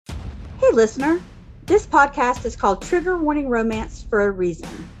Hey, listener. This podcast is called Trigger Warning Romance for a reason.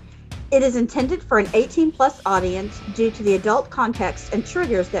 It is intended for an 18 plus audience due to the adult context and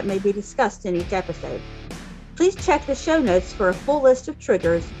triggers that may be discussed in each episode. Please check the show notes for a full list of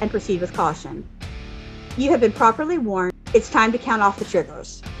triggers and proceed with caution. You have been properly warned. It's time to count off the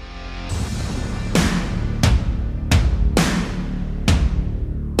triggers.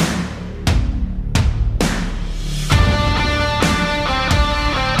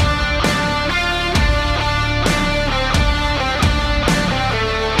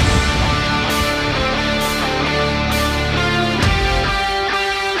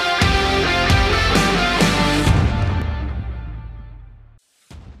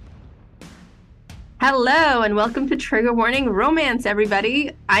 Hello and welcome to Trigger Warning Romance,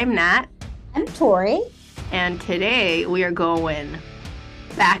 everybody. I'm Nat. I'm Tori. And today we are going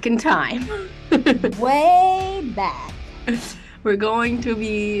back in time. Way back. We're going to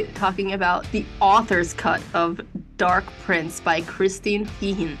be talking about the author's cut of Dark Prince by Christine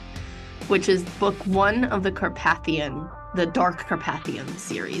Feehan, which is book one of the Dark Carpathian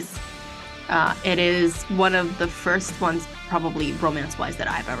series. It is one of the first ones, probably romance-wise, that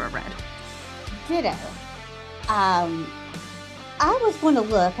I've ever read. Ditto. I was going to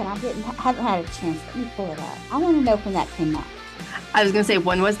look, and haven't had a chance. Let me pull it up. I want to know when that came out. I was going to say,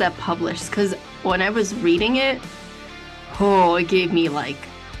 when was that published? Because when I was reading it, it gave me, like,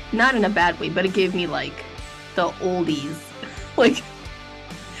 not in a bad way, but it gave me, like, the oldies. Like,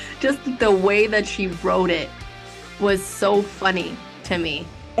 just the way that she wrote it was so funny to me.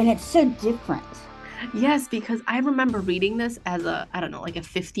 And it's so different. Yes, because I remember reading this as a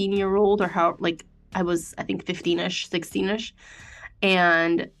 15-year-old, or how, like, I was, I think, 15-ish, 16-ish.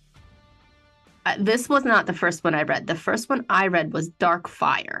 And this was not the first one I read. The first one I read was Dark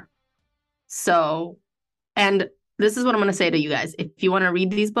Fire. So, and this is what I'm going to say to you guys. If you want to read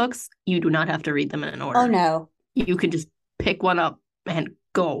these books, you do not have to read them in order. Oh, no. You can just pick one up and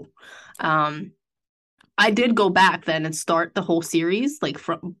go. I did go back then and start the whole series, like,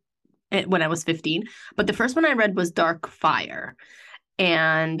 from when I was 15. But the first one I read was Dark Fire.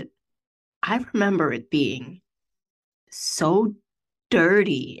 And I remember it being so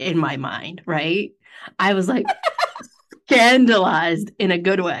dirty in my mind, right? I was like scandalized in a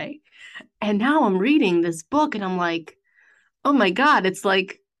good way. And now I'm reading this book and I'm like, oh my God, it's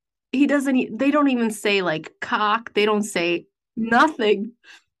like they don't even say like cock. They don't say nothing.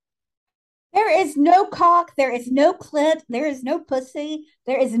 There is no cock. There is no clit. There is no pussy.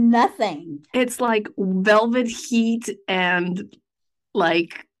 There is nothing. It's like velvet heat and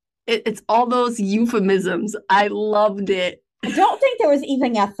like it's all those euphemisms. I loved it. I don't think there was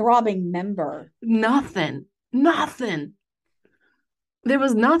even a throbbing member. Nothing. There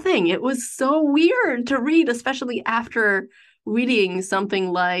was nothing. It was so weird to read, especially after reading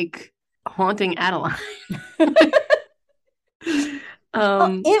something like Haunting Adeline. It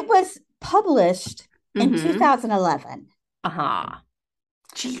was published in 2011.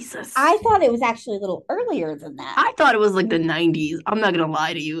 Jesus. I thought it was actually a little earlier than that. I thought it was like the 90s. I'm not going to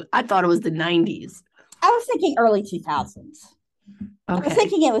lie to you. I thought it was the 90s. I was thinking early 2000s. Okay. I was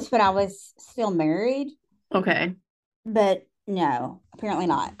thinking it was when I was still married. Okay. But no, apparently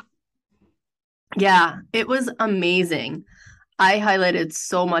not. Yeah, it was amazing. I highlighted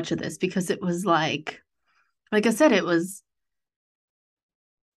so much of this because it was like I said, it was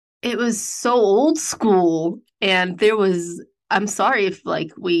so old school. And I'm sorry if like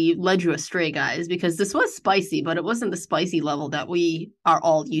we led you astray, guys, because this was spicy, but it wasn't the spicy level that we are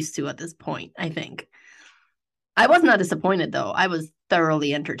all used to at this point, I think. I was not disappointed, though. I was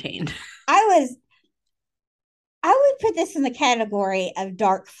thoroughly entertained. I would put this in the category of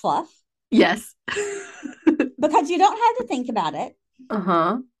dark fluff. Yes. Because you don't have to think about it.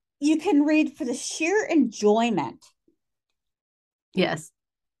 Uh-huh. You can read for the sheer enjoyment. Yes.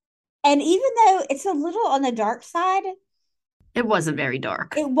 And even though it's a little on the dark side, it wasn't very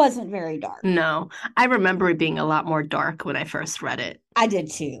dark. It wasn't very dark. No. I remember it being a lot more dark when I first read it. I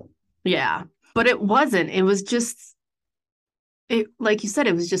did too. Yeah. But it wasn't. It was just, like you said,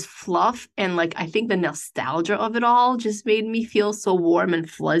 it was just fluff. And like, I think the nostalgia of it all just made me feel so warm and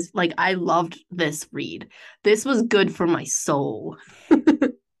fuzzy. Like, I loved this read. This was good for my soul.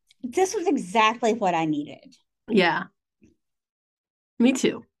 This was exactly what I needed. Yeah. Me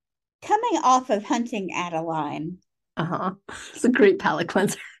too. Coming off of Hunting Adeline. Uh-huh. It's a great palate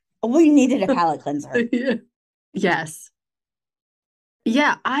cleanser. We needed a palate cleanser. Yeah. Yes.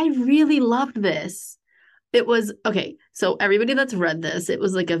 Yeah, I really loved this. It was, okay, so everybody that's read this, it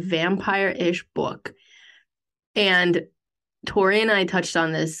was like a vampire-ish book. And Tori and I touched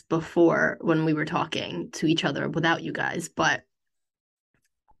on this before when we were talking to each other without you guys, but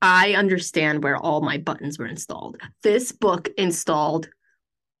I understand where all my buttons were installed. This book installed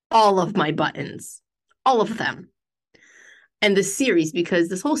all of my buttons, all of them. And the series, because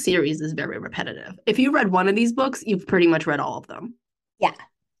this whole series is very repetitive. If you read one of these books, you've pretty much read all of them. Yeah.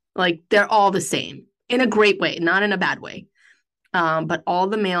 Like they're all the same in a great way, not in a bad way. But all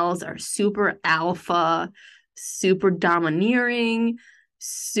the males are super alpha, super domineering,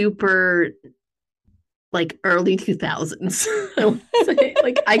 super like early 2000s.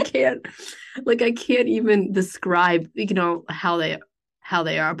 I can't even describe, how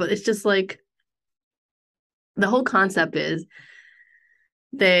they are, but it's just like the whole concept is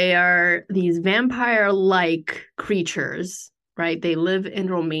they are these vampire-like creatures, right? They live in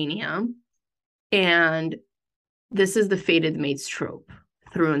Romania, and this is the fated mates trope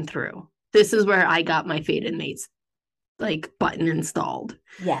through and through. This is where I got my fated mates like button installed.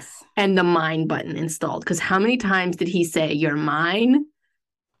 Yes. And the mine button installed. Because how many times did he say, "You're mine?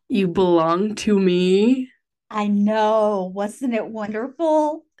 You belong to me"? I know. Wasn't it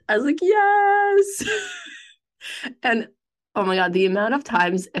wonderful? I was like, yes. And oh my God, the amount of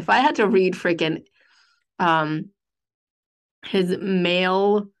times, if I had to read freaking his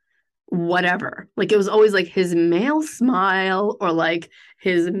male whatever, like it was always like his male smile or like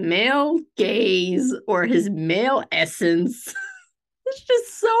his male gaze or his male essence. It's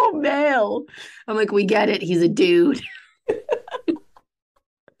just so male. I'm like, we get it. He's a dude.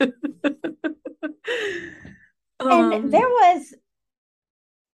 And there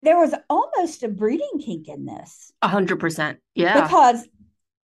was almost a breeding kink in this. 100%. Yeah. Because,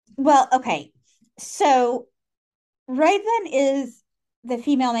 well, okay. So Raven is the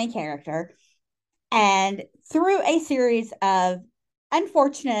female main character. And through a series of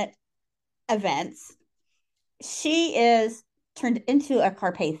unfortunate events, she is turned into a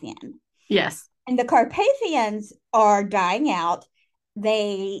Carpathian. Yes. And the Carpathians are dying out.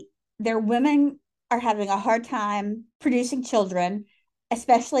 Their women are having a hard time producing children,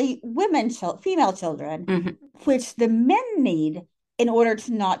 especially female children, which the men need in order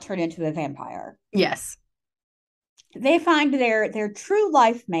to not turn into a vampire. Yes. They find their true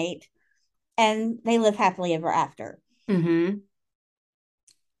life mate, and they live happily ever after.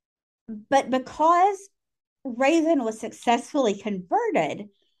 But because Raven was successfully converted,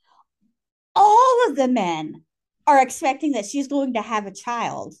 all of the men are expecting that she's going to have a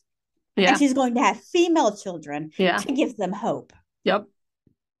child. Yeah. And she's going to have female children to give them hope. Yep.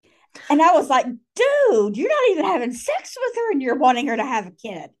 And I was like, dude, you're not even having sex with her and you're wanting her to have a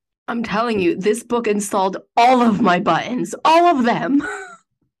kid. I'm telling you, this book installed all of my buttons. All of them.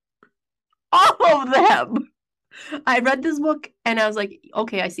 All of them. I read this book and I was like,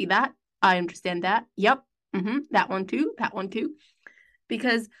 okay, I see that. I understand that. Yep. That one too. That one too.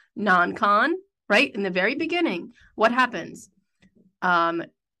 Because non-con, right? In the very beginning, what happens?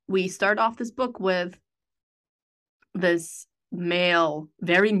 We start off this book with this male,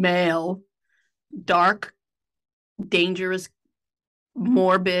 very male, dark, dangerous,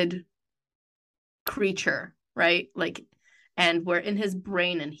 morbid creature, right? Like, and we're in his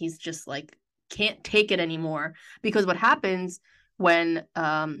brain and he's just like, can't take it anymore. Because what happens when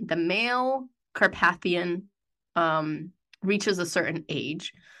the male Carpathian reaches a certain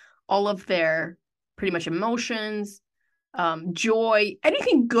age, all of their pretty much emotions, joy,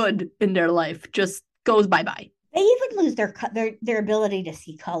 anything good in their life just goes bye-bye. They even lose their ability to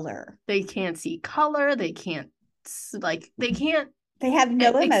see color. They can't see color. They have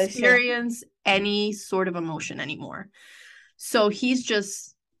no emotion. Experience any sort of emotion anymore. So he's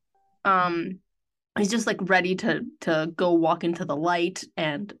just like ready to go walk into the light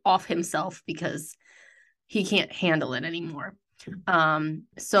and off himself because he can't handle it anymore.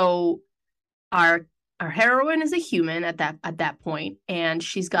 So our heroine is a human at that point, and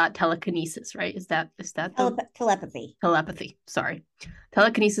she's got telekinesis, right? Is that telepathy? Telepathy. Sorry,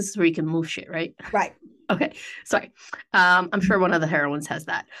 telekinesis is where you can move shit, right? Right. Okay. Sorry. I'm sure one of the heroines has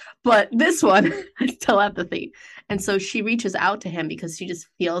that, but this one is telepathy, and so she reaches out to him because she just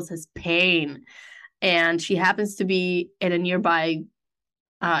feels his pain, and she happens to be in a nearby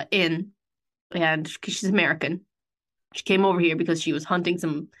inn, and she's American. She came over here because she was hunting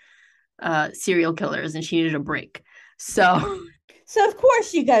some serial killers and she needed a break. So of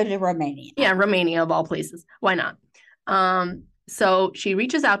course you go to Romania. Yeah, Romania of all places. Why not? So she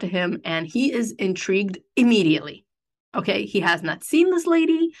reaches out to him and he is intrigued immediately. Okay, he has not seen this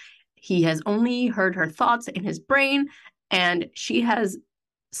lady. He has only heard her thoughts in his brain, and she has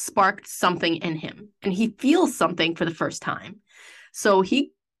sparked something in him, and he feels something for the first time. So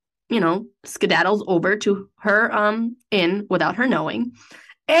he, skedaddles over to her inn without her knowing,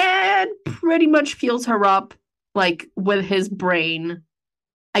 and pretty much feels her up, like with his brain,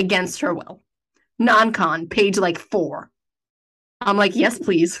 against her will. Non-con, page like 4. I'm like, yes,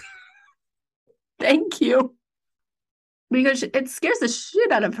 please. Thank you. Because it scares the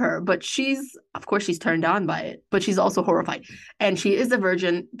shit out of her, but of course, she's turned on by it, but she's also horrified. And she is a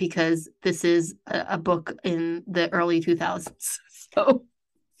virgin because this is a book in the early 2000s. So,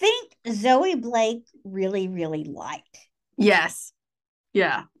 Think Zoe Blake really, really liked. yes.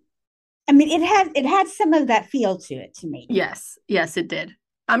 Yeah. I mean, it had some of that feel to it to me. Yes. Yes, it did.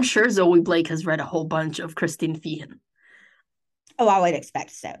 I'm sure Zoe Blake has read a whole bunch of Christine Feehan. Oh, I would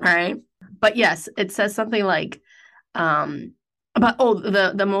expect so. Right. But yes, it says something like, but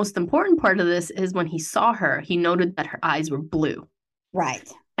the most important part of this is when he saw her, he noted that her eyes were blue. Right.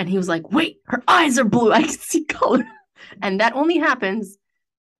 And he was like, wait, her eyes are blue. I can see color. And that only happens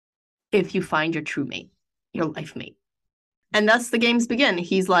if you find your true mate, your life mate. And thus the games begin.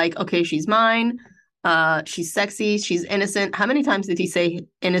 He's like, okay, she's mine. She's sexy. She's innocent. How many times did he say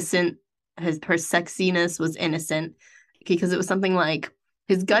innocent? Her sexiness was innocent. Because it was something like,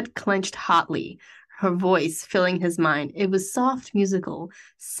 his gut clenched hotly, her voice filling his mind. It was soft, musical,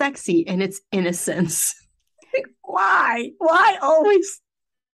 sexy in its innocence. Like, why? Why always?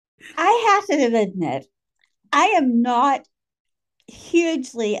 I have to admit, I am not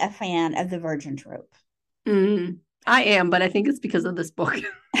hugely a fan of the virgin trope. I am, but I think it's because of this book.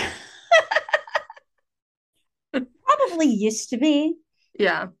 Probably used to be.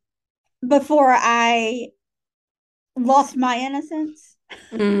 Yeah. Before I lost my innocence.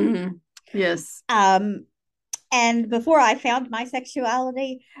 Yes. And before I found my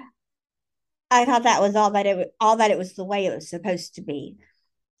sexuality, I thought that was all that it was the way it was supposed to be.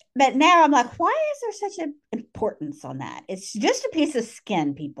 But now I'm like, why is there such an importance on that? It's just a piece of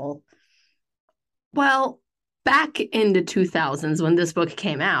skin, people. Well, back in the 2000s when this book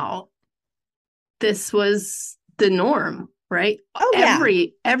came out, this was the norm, right? Oh, yeah.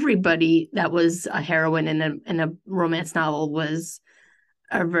 Everybody that was a heroine in a romance novel was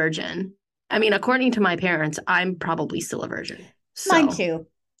a virgin. I mean, according to my parents, I'm probably still a virgin. So, mine too.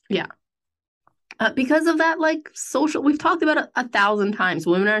 Yeah. Because of that, like social, we've talked about it 1,000 times.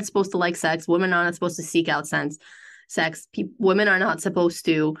 Women aren't supposed to like sex. Women are not supposed to seek out sex. Women are not supposed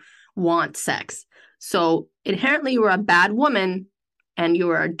to want sex. So inherently, you are a bad woman, and you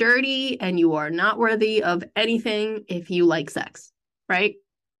are dirty, and you are not worthy of anything if you like sex, right?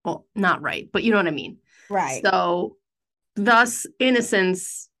 Well, not right, but you know what I mean. Right. So, thus,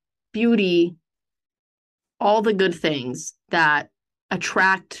 innocence, beauty, all the good things that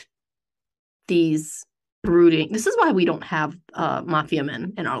attract these brooding. This is why we don't have mafia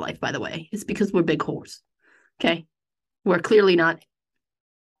men in our life, by the way. It's because we're big whores. Okay? We're clearly not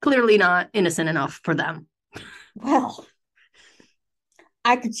innocent enough for them. Well,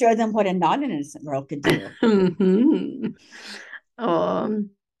 I could show them what a non-innocent girl could do.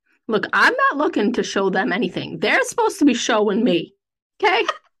 Look, I'm not looking to show them anything. They're supposed to be showing me. Okay?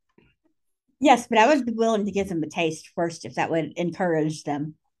 Yes, but I would be willing to give them a taste first if that would encourage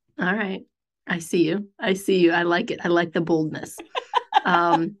them. All right. I see you. I like it. I like the boldness.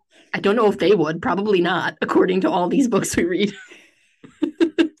 I don't know if they would. Probably not, according to all these books we read.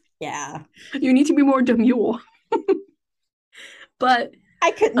 Yeah. You need to be more demure. But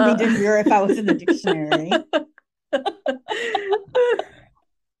I couldn't be demure if I was in the dictionary.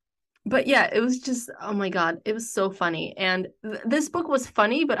 But yeah, it was just, oh my God, it was so funny. And this book was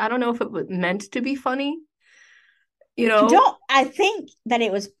funny, but I don't know if it was meant to be funny. You know? I think that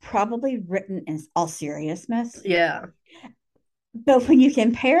it was probably written in all seriousness. Yeah. But when you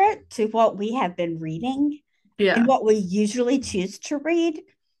compare it to what we have been reading and what we usually choose to read,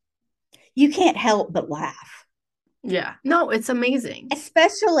 you can't help but laugh. Yeah. No, it's amazing.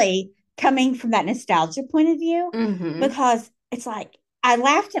 Especially coming from that nostalgia point of view, because it's like, I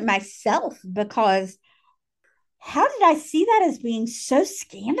laughed at myself because how did I see that as being so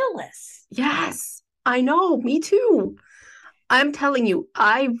scandalous? Yes, I know. Me too. I'm telling you,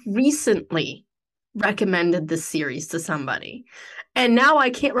 I recently recommended this series to somebody, and now I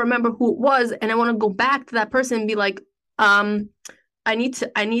can't remember who it was, and I want to go back to that person and be like, I need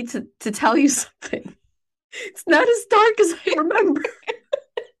to tell you something. It's not as dark as I remember.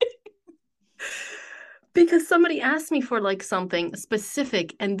 Because somebody asked me for like something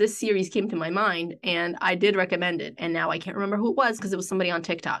specific, and this series came to my mind, and I did recommend it, and now I can't remember who it was because it was somebody on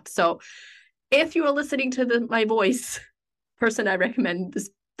TikTok. So if you are listening to my voice, person I recommend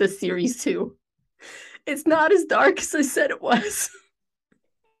this series to, it's not as dark as I said it was.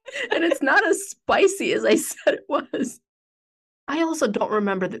 And it's not as spicy as I said it was. I also don't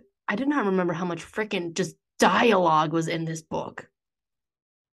remember I did not remember how much freaking just dialogue was in this book.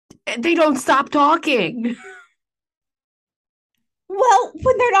 They don't stop talking. Well,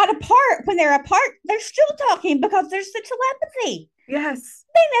 when they're not apart, when they're apart, they're still talking because there's the telepathy. Yes.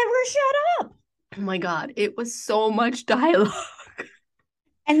 They never shut up. Oh my God. It was so much dialogue.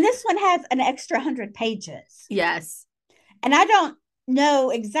 And this one has an extra 100 pages. Yes. And I don't know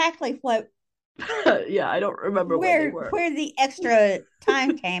exactly what Yeah, I don't remember where they were. where the extra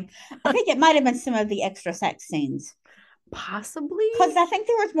time came. I think it might have been some of the extra sex scenes. Possibly. Because I think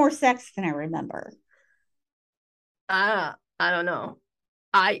there was more sex than I remember. I don't know.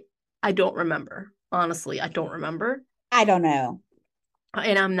 I don't remember. Honestly, I don't remember. I don't know.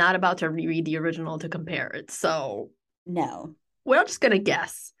 And I'm not about to reread the original to compare it. So No. we're just gonna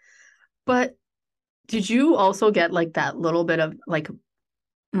guess. But did you also get like that little bit of like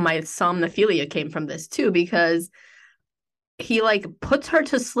my somnophilia came from this too? Because he like puts her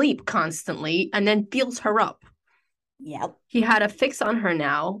to sleep constantly and then feels her up. Yep. He had a fix on her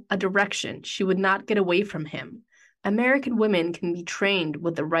now, a direction. She would not get away from him. American women can be trained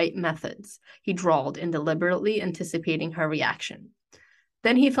with the right methods, he drawled in deliberately anticipating her reaction.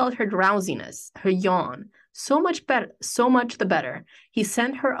 Then he felt her drowsiness, her yawn. So much better, so much the better. He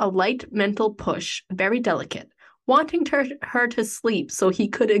sent her a light mental push, very delicate, wanting her to sleep so he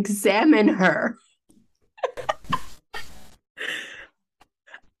could examine her.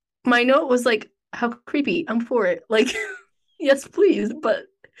 My note was like, how creepy. I'm for it. Like, yes, please. But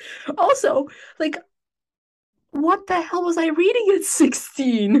also, like, what the hell was I reading at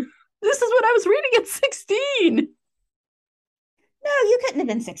 16? This is what I was reading at 16. No, you couldn't have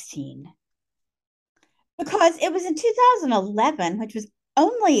been 16 because it was in 2011, which was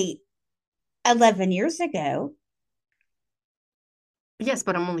only 11 years ago. Yes,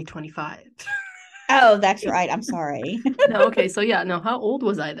 but I'm only 25. Oh, that's right. I'm sorry. No, okay. So, yeah, no, how old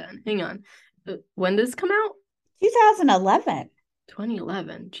was I then? Hang on. When did this come out? 2011.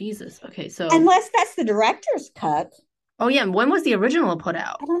 2011. Jesus. Okay, so. Unless that's the director's cut. Oh, yeah. When was the original put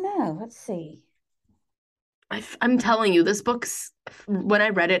out? I don't know. Let's see. I'm telling you, this book's. When I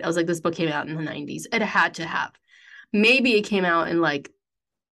read it, I was like, this book came out in the 90s. It had to have. Maybe it came out in like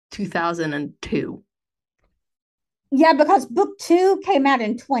 2002. Yeah, because book 2 came out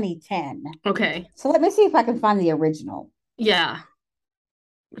in 2010. Okay. So let me see if I can find the original. Yeah.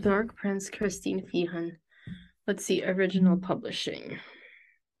 Dark Prince, Christine Feehan. Let's see, original publishing.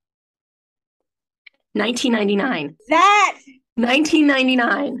 1999. That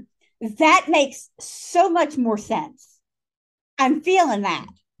 1999. that makes so much more sense. I'm feeling that.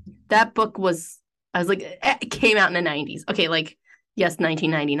 That book was, I was like, it came out in the 90s. Okay, like, yes,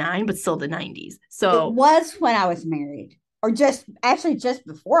 1999, but still the 90s. So it was when I was married, or just actually just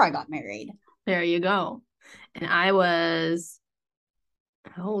before I got married. there you go. And I was,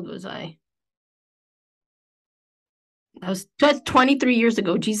 how old was I? That was 23 years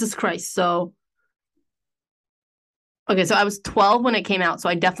ago. Jesus Christ. So, okay, so I was 12 when it came out. So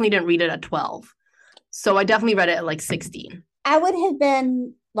I definitely didn't read it at 12. So I definitely read it at like 16. I would have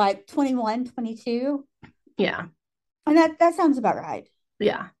been like 21, 22. Yeah. And that sounds about right.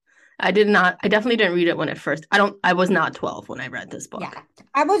 Yeah. I definitely didn't read it when it first. I was not 12 when I read this book. Yeah.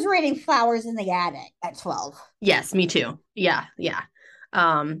 I was reading Flowers in the Attic at 12. Yes, me too. Yeah, yeah.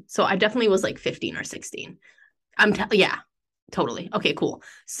 So I definitely was like 15 or 16. Yeah, totally. Okay, cool.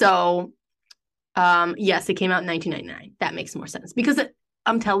 So, yes, it came out in 1999. That makes more sense because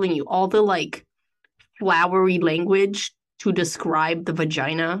I'm telling you, all the like flowery language to describe the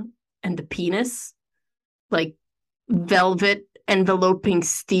vagina and the penis, like velvet enveloping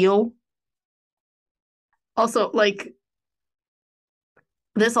steel. Also, like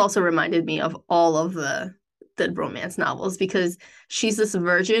this also reminded me of all of the romance novels because she's this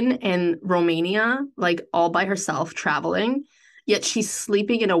virgin in Romania, like all by herself traveling, yet she's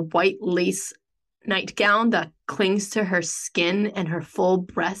sleeping in a white lace nightgown that clings to her skin and her full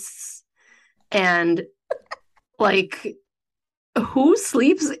breasts. And like, who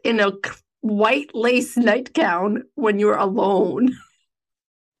sleeps in a white lace nightgown when you're alone?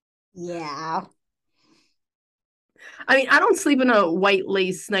 Yeah. I mean, I don't sleep in a white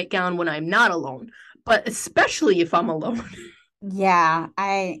lace nightgown when I'm not alone, but especially if I'm alone. Yeah.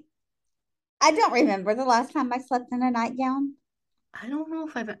 I don't remember the last time I slept in a nightgown. I don't know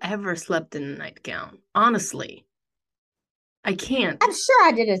if I've ever slept in a nightgown. Honestly, I can't. I'm sure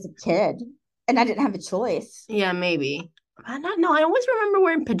I did as a kid, and I didn't have a choice. Yeah, maybe. I don't know. I always remember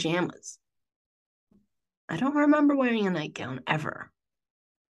wearing pajamas. I don't remember wearing a nightgown ever.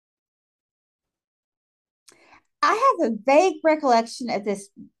 I have a vague recollection of this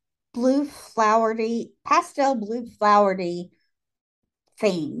pastel blue flowery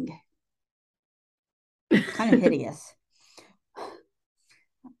thing. Kind of hideous.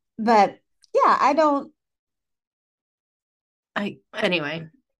 But yeah, I don't Anyway.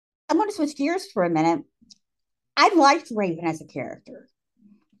 I'm going to switch gears for a minute. I liked Raven as a character,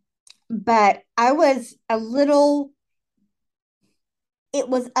 but I was a little, it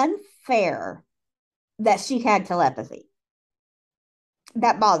was unfair that she had telepathy.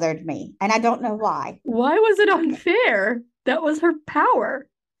 That bothered me, and I don't know why. Why was it unfair? That was her power.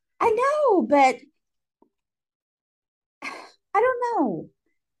 I know, but I don't know.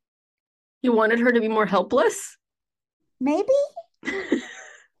 You wanted her to be more helpless? Maybe?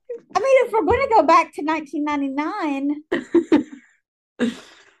 I mean, if we're going to go back to 1999,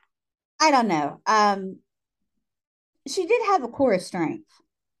 I don't know. She did have a core of strength.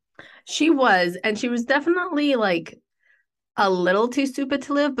 She was, and she was definitely like a little too stupid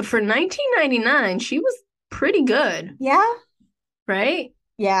to live, but for 1999, she was pretty good. Yeah. Right?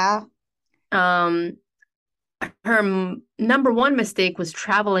 Yeah. Her number one mistake was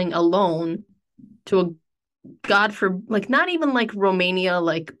traveling alone to a God for like not even like Romania,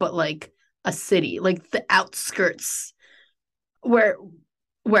 like but like a city, like the outskirts where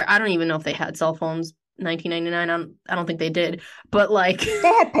I don't even know if they had cell phones 1999. I don't think they did, but like they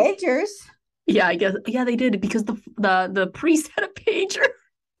had pagers. Yeah, I guess they did because the priest had a pager.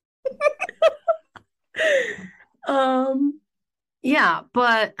 Yeah,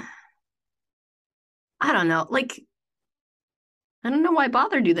 but I don't know. Like I don't know why it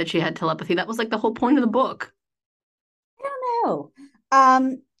bothered you that she had telepathy. That was like the whole point of the book. I don't know.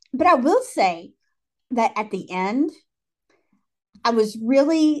 But I will say that at the end, I was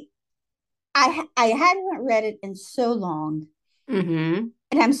really I hadn't read it in so long. Mm-hmm.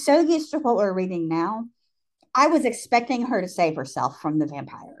 And I'm so used to what we're reading now. I was expecting her to save herself from the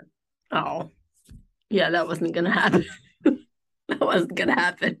vampire. Oh. Yeah, that wasn't gonna happen. That wasn't gonna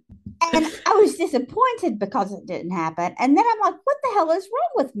happen. And I was disappointed because it didn't happen. And then I'm like, what the hell is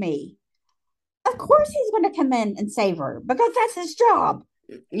wrong with me? Of course he's going to come in and save her because that's his job.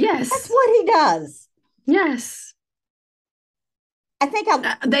 Yes. That's what he does. Yes. I think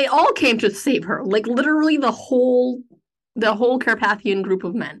they all came to save her. Like literally the whole Carpathian group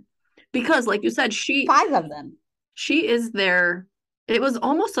of men. Because like you said, 5 of them. She is their, it was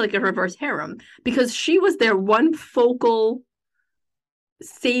almost like a reverse harem because she was their one focal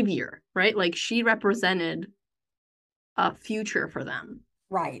savior, right? Like she represented a future for them.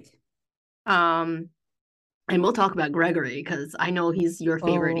 Right. And we'll talk about Gregory because I know he's your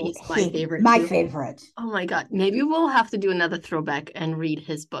favorite. He's my favorite. My favorite. Oh my God. Maybe we'll have to do another throwback and read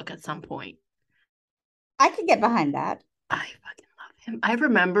his book at some point. I could get behind that. I fucking love him. I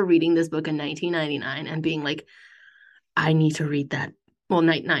remember reading this book in 1999 and being like, I need to read that. Well,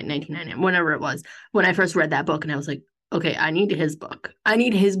 1999, whenever it was, when I first read that book, and I was like, okay, I need his book. I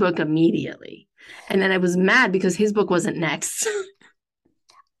need his book immediately. And then I was mad because his book wasn't next.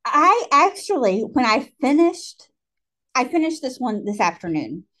 I actually, when I finished this one this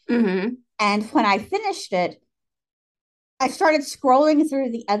afternoon. Mm-hmm. And when I finished it, I started scrolling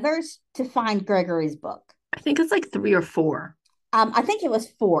through the others to find Gregory's book. I think it's like 3 or 4. I think it was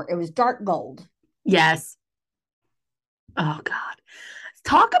 4. It was Dark Gold. Yes. Oh God.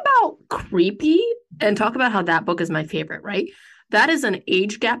 Talk about creepy and talk about how that book is my favorite, right? That is an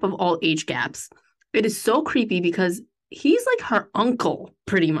age gap of all age gaps. It is so creepy because he's like her uncle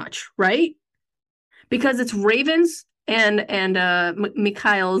pretty much, right? Because it's Raven's and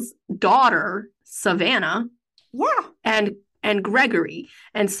Mikhail's daughter, Savannah. Yeah. And Gregory.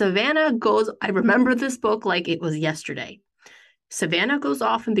 And Savannah goes, I remember this book like it was yesterday. Savannah goes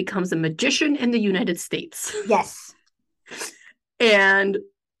off and becomes a magician in the United States. Yes. And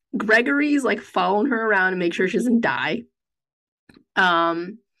Gregory's like following her around and make sure she doesn't die.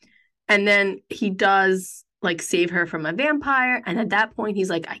 And then he does like save her from a vampire. And at that point, he's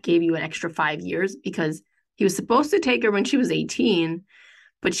like, I gave you an extra 5 years because he was supposed to take her when she was 18,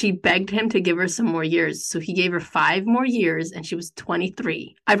 but she begged him to give her some more years. So he gave her 5 more years and she was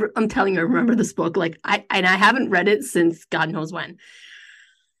 23. I'm telling you, I remember this book. Like I haven't read it since God knows when.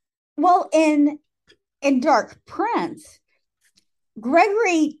 Well, in Dark Prince,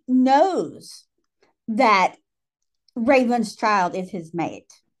 Gregory knows that Raven's child is his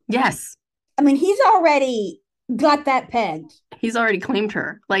mate. Yes. I mean, he's already got that pegged. He's already claimed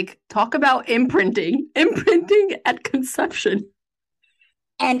her. Like, talk about imprinting at conception.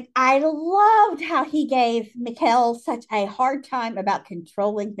 And I loved how he gave Mikhail such a hard time about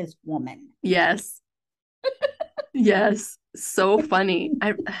controlling his woman. Yes. Yes. So funny.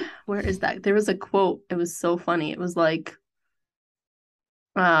 Where is that? There was a quote. It was so funny. It was like,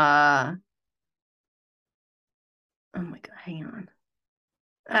 oh my God, hang on.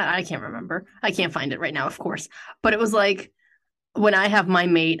 I can't remember. I can't find it right now, of course. But it was like, when I have my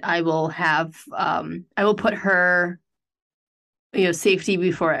mate, I will put her safety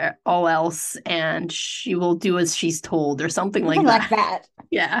before all else, and she will do as she's told, or something like Something like that. that.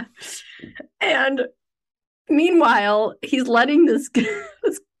 Yeah. And meanwhile, he's letting this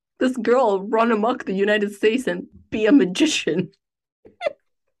girl run amok the United States and be a magician.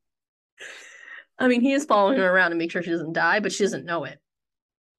 I mean, he is following her around to make sure she doesn't die, but she doesn't know it.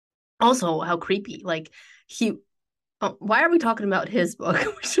 Also, how creepy. Like, he. Why are we talking about his book?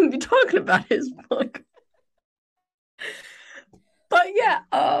 We shouldn't be talking about his book. But yeah,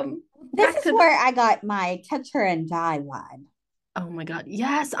 This back is to where I got my touch her and die vibe. Oh my God.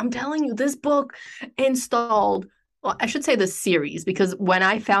 Yes, I'm telling you, this book installed, well, I should say the series, because when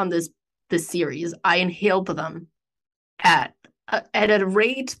I found this series, I inhaled them at at a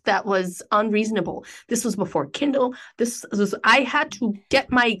rate that was unreasonable. This was before Kindle. This was I had to get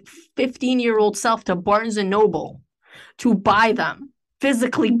my 15-year-old self to Barnes and Noble to buy them,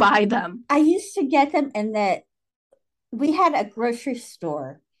 physically buy them. I used to get them in we had a grocery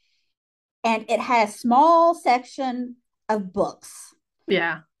store and it had a small section of books.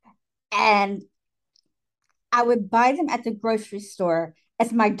 Yeah. And I would buy them at the grocery store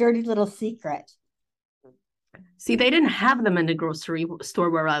as my dirty little secret. See, they didn't have them in the grocery store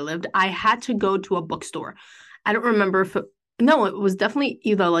where I lived. I had to go to a bookstore. I don't remember if no, it was definitely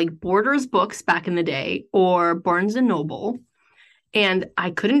either like Borders Books back in the day or Barnes and Noble. And I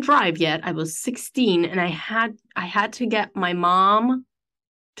couldn't drive yet. I was 16 and I had to get my mom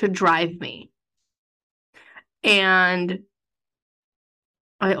to drive me. And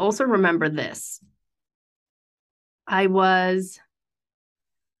I also remember this. I was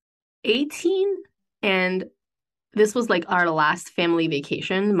 18 and this was like our last family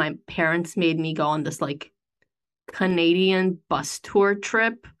vacation. My parents made me go on this like Canadian bus tour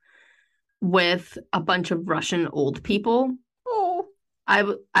trip with a bunch of Russian old people. Oh, I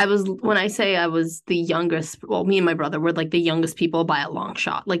was when I say I was the youngest, well, me and my brother were like the youngest people by a long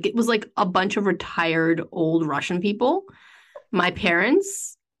shot. Like it was like a bunch of retired old Russian people, my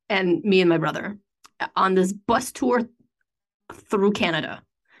parents and me and my brother on this bus tour through Canada.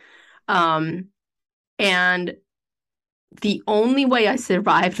 Um, and the only way I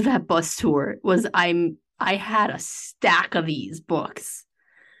survived that bus tour was I had a stack of these books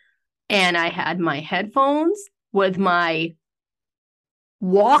and I had my headphones with my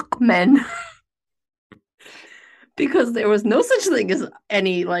Walkman because there was no such thing as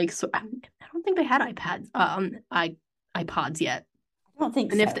any like so I don't think they had iPods yet. I don't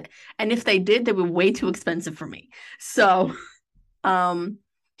think And so. if they did, they were way too expensive for me. So um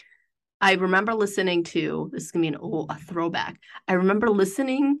I remember listening to this is gonna be a throwback. I remember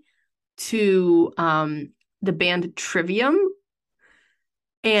listening to the band Trivium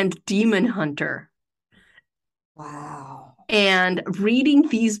and Demon Hunter Wow. and reading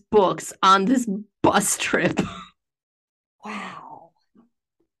these books on this bus trip. Wow.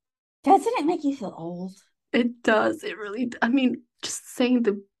 Doesn't it make you feel old? It does. It really. I mean, just saying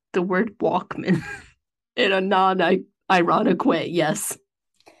the word Walkman in a non-ironic way. Yes.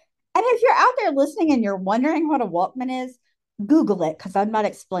 And if you're out there listening and you're wondering what a Walkman is, Google it because I'm not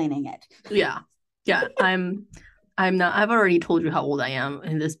explaining it. Yeah. Yeah. I'm not. I've already told you how old I am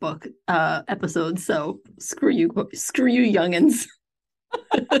in this book episode. So screw you, youngins.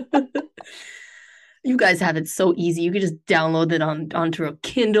 You guys have it so easy. You could just download it onto a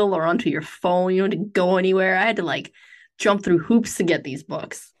Kindle or onto your phone. You don't have to go anywhere. I had to like jump through hoops to get these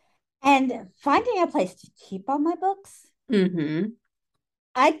books. And finding a place to keep all my books, Mm-hmm.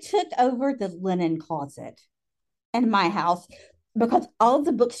 I took over the linen closet in my house because all of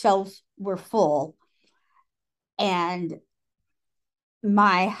the bookshelves were full. And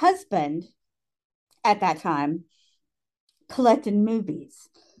my husband at that time collected movies.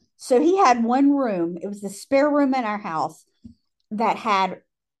 So he had one room, it was the spare room in our house that had,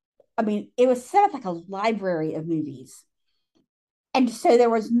 I mean, it was set up like a library of movies. And so there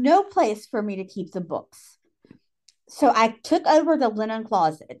was no place for me to keep the books. So I took over the linen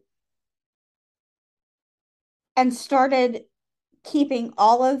closet and started keeping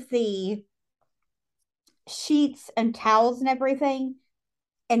all of the sheets and towels and everything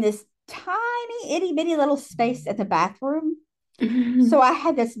in this tiny itty bitty little space at the bathroom. So I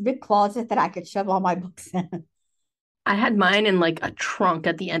had this big closet that I could shove all my books in. I had mine in like a trunk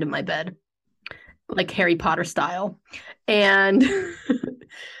at the end of my bed, like Harry Potter style. And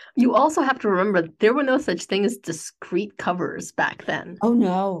you also have to remember there were no such thing as discrete covers back then. Oh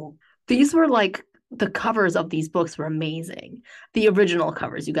no. These were like the covers of these books were amazing. The original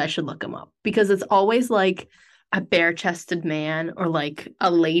covers, you guys should look them up because it's always like a bare-chested man or like a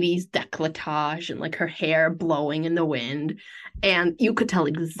lady's décolletage and like her hair blowing in the wind. And you could tell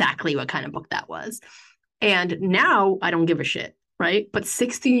exactly what kind of book that was. And now I don't give a shit. right? But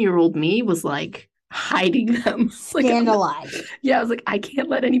 16-year-old me was like hiding them. Like, Scandalized. yeah, I was like, I can't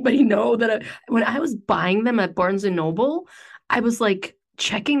let anybody know that when I was buying them at Barnes and Noble, I was like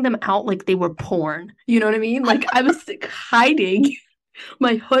checking them out like they were porn. You know what I mean? Like I was like, hiding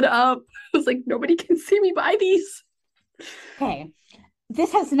my hood up. I was like, nobody can see me buy these. Okay.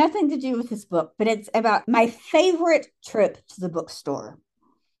 This has nothing to do with this book, but it's about my favorite trip to the bookstore.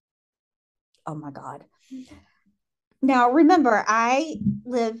 Oh my God. Now, remember, I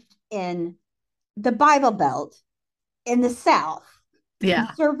lived in the Bible Belt in the South, Yeah.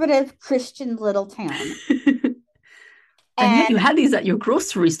 conservative Christian little town. And yet you had these at your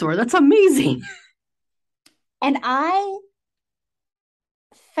grocery store. That's amazing. And I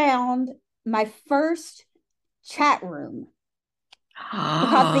found my first chat room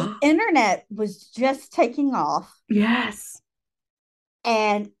because the internet was just taking off. Yes.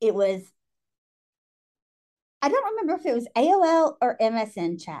 And it was, I don't remember if it was AOL or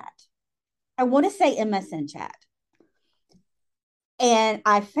MSN chat. I want to say MSN chat. And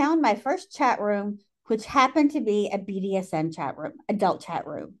I found my first chat room, which happened to be a BDSM chat room, adult chat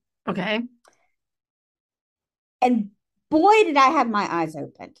room. Okay. And boy, did I have my eyes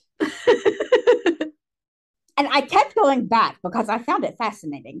opened. And I kept going back because I found it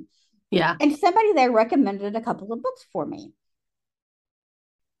fascinating. Yeah. And somebody there recommended a couple of books for me.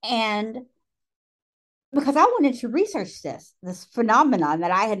 And because I wanted to research this phenomenon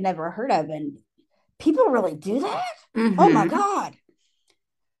that I had never heard of. And people really do that? Mm-hmm. Oh my God.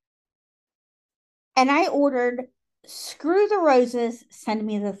 And I ordered Screw the Roses, Send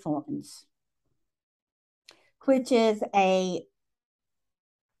Me the Thorns, which is a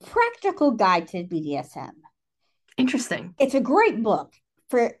practical guide to BDSM. Interesting. It's a great book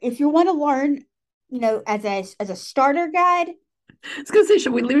for if you want to learn, as a starter guide. I was gonna say,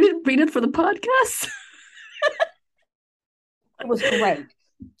 should we read it for the podcast? It was great,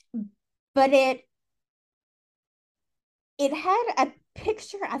 but it had a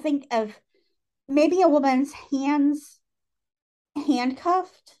picture, I think, of maybe a woman's hands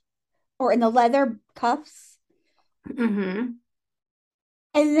handcuffed or in the leather cuffs. Mm-hmm.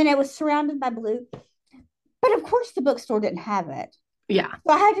 And then it was surrounded by blue. But of course, the bookstore didn't have it. Yeah.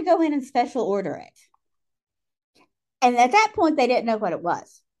 So I had to go in and special order it. And at that point, they didn't know what it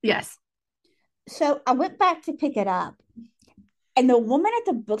was. Yes. So I went back to pick it up. And the woman at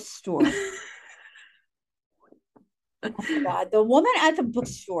the bookstore, oh my God, the woman at the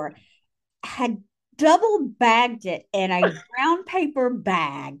bookstore had double bagged it in a brown paper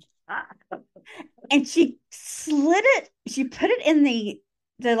bag. And she slid it, she put it in the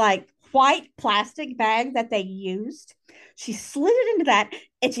like white plastic bag that they used. She slid it into that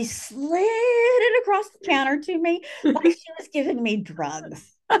and she slid it across the counter to me like she was giving me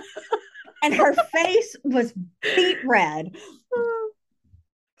drugs. And her face was beet red.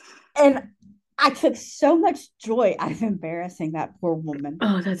 And I took so much joy out of embarrassing that poor woman.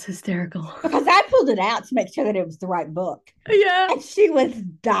 Oh, that's hysterical. Because I pulled it out to make sure that it was the right book. Yeah. And she was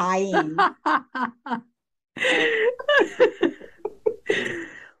dying.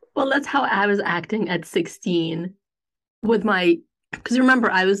 Well, that's how I was acting at 16 with my, because remember,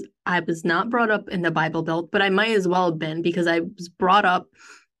 I was not brought up in the Bible Belt, but I might as well have been because I was brought up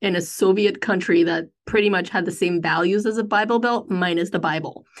in a Soviet country that pretty much had the same values as a Bible Belt, minus the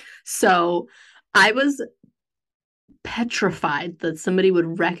Bible. So I was petrified that somebody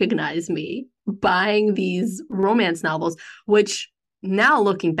would recognize me buying these romance novels, which now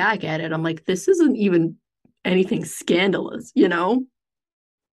looking back at it, I'm like, this isn't even anything scandalous,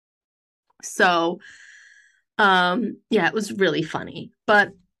 So, yeah, it was really funny,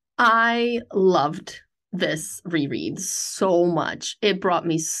 but I loved this reread so much. It brought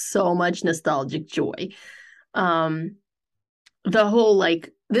me so much nostalgic joy. The whole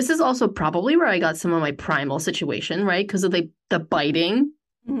this is also probably where I got some of my primal situation, right? Because of the biting.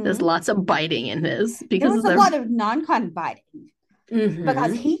 Mm-hmm. There's lots of biting in this because there was a lot of non-con biting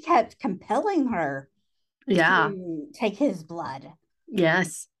because he kept compelling her to take his blood.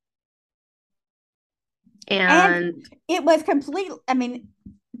 Yes. And it was complete. I mean,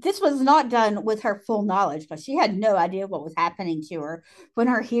 this was not done with her full knowledge because she had no idea what was happening to her when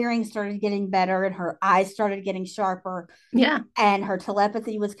her hearing started getting better and her eyes started getting sharper. Yeah. And her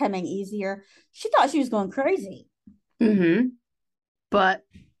telepathy was coming easier. She thought she was going crazy. Mm-hmm. But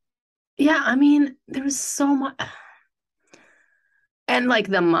yeah, I mean, there was so much. And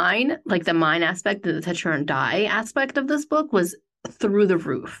the mine aspect, the touch her and die aspect of this book was through the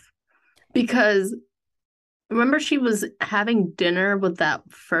roof. Because remember she was having dinner with that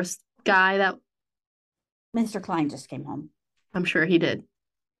first guy that Mr. Klein just came home. I'm sure he did.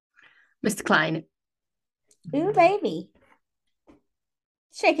 Mr. Klein. Ooh, baby.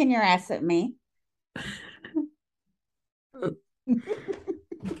 Shaking your ass at me.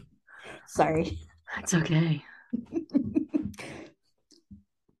 Sorry. That's okay.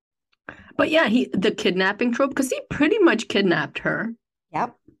 But yeah, the kidnapping trope, because he pretty much kidnapped her.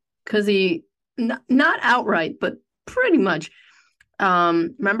 Yep. Because he, not outright, but pretty much.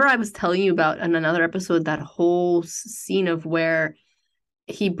 Remember I was telling you about in another episode that whole scene of where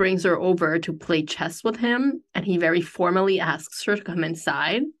he brings her over to play chess with him, and he very formally asks her to come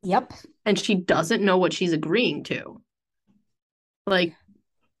inside. Yep. And she doesn't know what she's agreeing to. Like,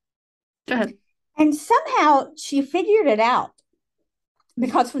 go ahead. And somehow she figured it out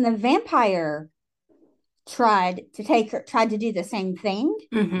because when the vampire tried to do the same thing,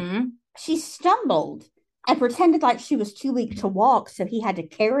 she stumbled and pretended like she was too weak to walk, so he had to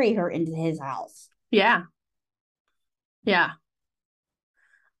carry her into his house. Yeah.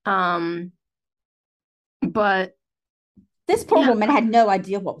 But this poor woman had no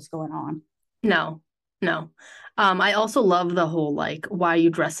idea what was going on. No. I also love the whole, like, why are you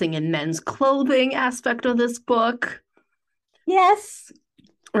dressing in men's clothing aspect of this book. Yes.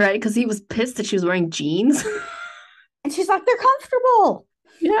 Right? Because he was pissed that she was wearing jeans. And she's like, they're comfortable.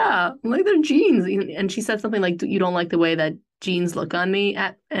 Yeah, like they're jeans. And she said something like, you don't like the way that jeans look on me.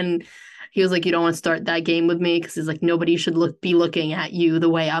 And he was like, you don't want to start that game with me, because he's like, nobody should be looking at you the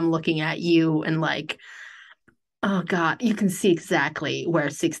way I'm looking at you. And like, oh God, you can see exactly where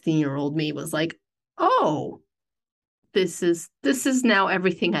 16-year-old me was like, oh, this is now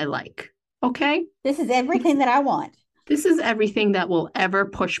everything I like. Okay? This is everything that I want. This is everything that will ever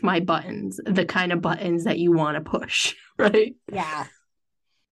push my buttons, the kind of buttons that you want to push, right? Yeah.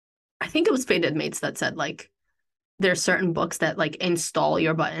 I think it was Fated Mates that said, like, there's certain books that, like, install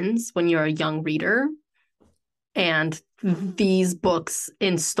your buttons when you're a young reader. And these books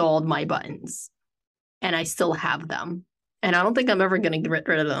installed my buttons. And I still have them. And I don't think I'm ever going to get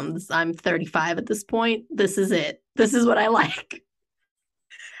rid of them. I'm 35 at this point. This is it. This is what I like.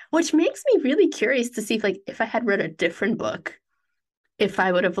 Which makes me really curious to see if I had read a different book, if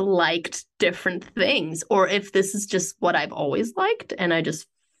I would have liked different things, or if this is just what I've always liked and I just,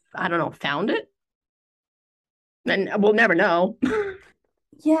 I don't know, found it. And we'll never know.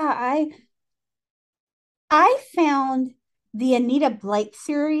 Yeah, I found the Anita Blake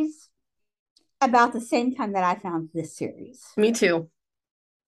series about the same time that I found this series. Me too.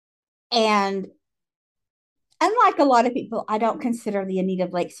 And unlike a lot of people, I don't consider the Anita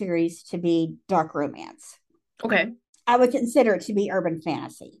Blake series to be dark romance. Okay. I would consider it to be urban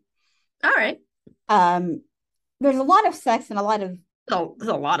fantasy. All right. There's a lot of sex and a lot of... Oh, there's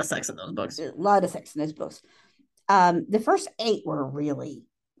a lot of sex in those books. A lot of sex in those books. The first 8 were really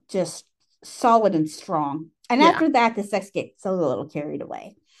just solid and strong. And after that, the sex gets a little carried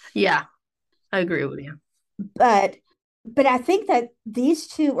away. Yeah, I agree with you. But I think that these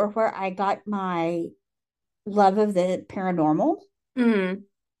two are where I got my love of the paranormal and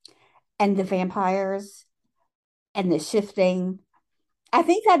the vampires and the shifting. I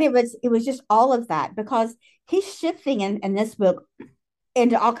think that it was just all of that, because he's shifting in this book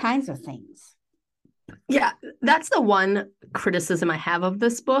into all kinds of things. Yeah, that's the one criticism I have of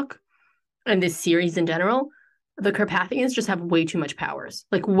this book and this series in general. The Carpathians just have way too much powers,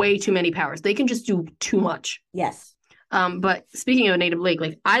 like way too many powers. They can just do too much. Yes. But speaking of Native Lake,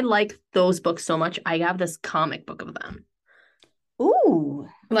 like, I like those books so much. I have this comic book of them. Ooh.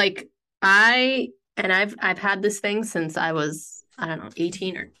 Like, I've had this thing since I was, I don't know,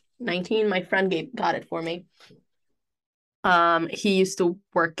 18 or 19. My friend got it for me. He used to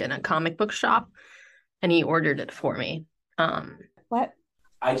work in a comic book shop, and he ordered it for me. What?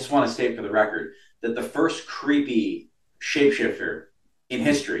 I just want to state for the record that the first creepy shapeshifter in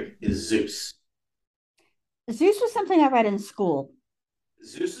history is Zeus. Zeus was something I read in school.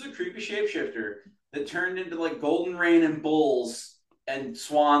 Zeus is a creepy shapeshifter that turned into like golden rain and bulls and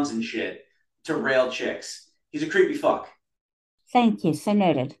swans and shit to rail chicks. He's a creepy fuck. Thank you. So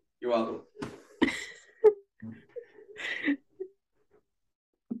noted. You're welcome.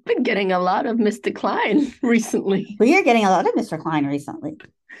 Been getting a lot of Mr. Klein recently. We are getting a lot of Mr. Klein recently.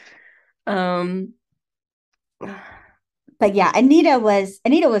 But yeah, Anita was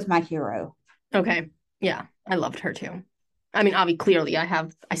my hero. Okay. Yeah, I loved her too. I mean, clearly I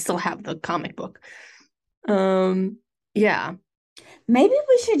still have the comic book. Yeah. Maybe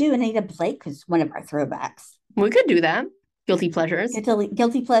we should do Anita Blake as one of our throwbacks. We could do that. Guilty pleasures.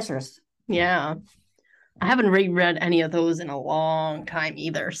 Guilty pleasures. Yeah. I haven't reread any of those in a long time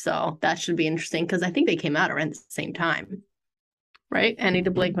either, so that should be interesting, because I think they came out around the same time, right? Anita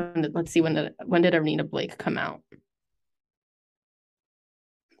Blake. Let's see, when did Anita Blake come out?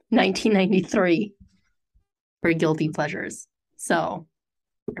 1993 for Guilty Pleasures. So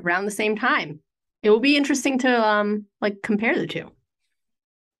around the same time. It will be interesting to like compare the two.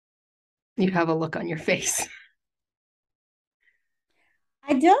 You have a look on your face.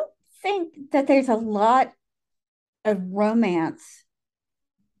 I don't think that there's a lot of romance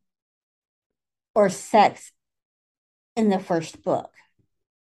or sex in the first book.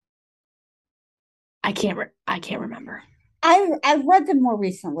 I can't remember. I've read them more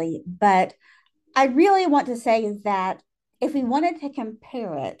recently, but I really want to say that if we wanted to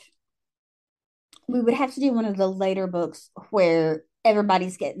compare it, we would have to do one of the later books where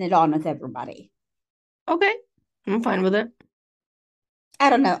everybody's getting it on with everybody. Okay. I'm fine with it. I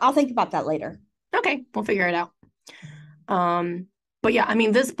don't know. I'll think about that later. Okay, we'll figure it out. But yeah, I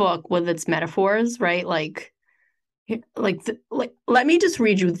mean, this book with its metaphors, right? Like let me just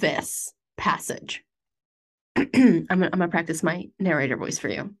read you this passage. I'm gonna practice my narrator voice for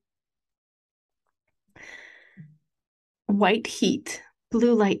you. White heat,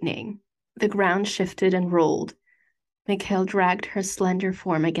 blue lightning. The ground shifted and rolled. Mikhail dragged her slender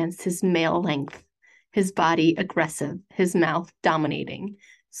form against his male length, his body aggressive, his mouth dominating,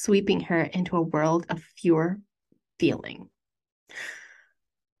 sweeping her into a world of pure feeling.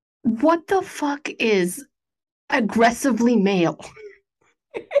 What the fuck is aggressively male?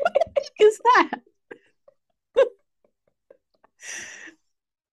 What is that?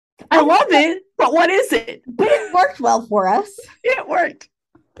 I love it, but what is it? But it worked well for us. It worked.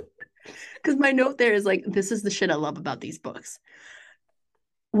 Because my note there is like, this is the shit I love about these books.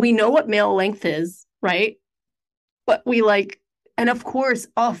 We know what male length is, right? But we like, and of course,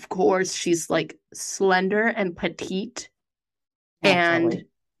 she's like slender and petite Naturally.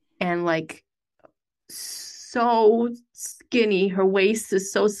 and like so skinny. Her waist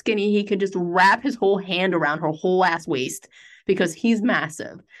is so skinny, he could just wrap his whole hand around her whole ass waist because he's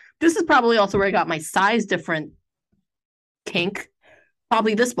massive. This is probably also where I got my size different kink.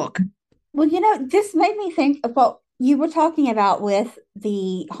 Probably this book. Well, this made me think of what you were talking about with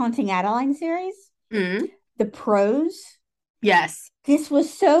the Haunting Adeline series, the prose. Yes. This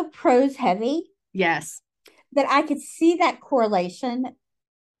was so prose heavy. Yes. That I could see that correlation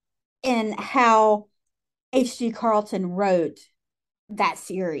in how H.G. Carlton wrote that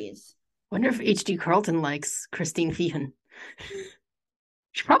series. Wonder if H.G. Carlton likes Christine Feehan.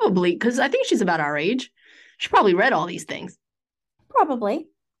 She probably, because I think she's about our age. She probably read all these things. Probably.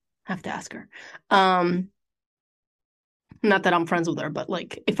 Have to ask her. Not that I'm friends with her, but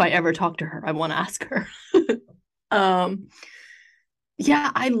like if I ever talk to her, I want to ask her.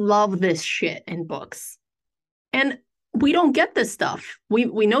 Yeah, I love this shit in books. And we don't get this stuff.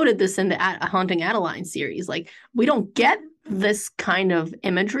 We noted this in the Haunting Adeline series. Like, we don't get this kind of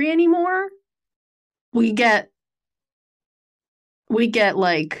imagery anymore. We get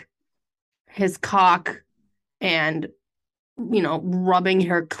like his cock and rubbing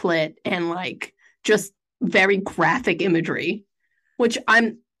her clit and like just very graphic imagery, which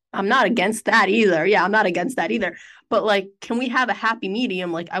I'm not against that either. Yeah, I'm not against that either. But like, can we have a happy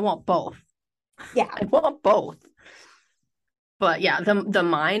medium? Like, I want both. Yeah. I want both. But yeah, the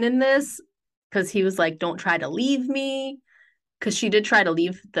mine in this, because he was like, don't try to leave me. Because she did try to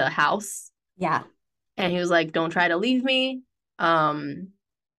leave the house. Yeah. And he was like, don't try to leave me.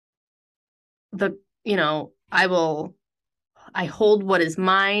 I hold what is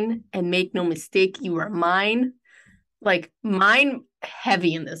mine and make no mistake, you are mine. Like, mine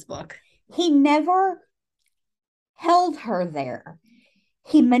heavy in this book. He never held her there.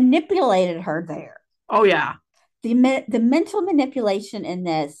 He manipulated her there. Oh, yeah. The mental manipulation in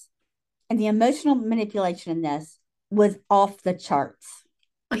this and the emotional manipulation in this was off the charts.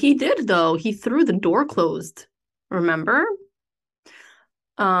 He did, though. He threw the door closed. Remember?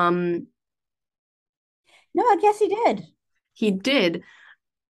 No, I guess he did. He did.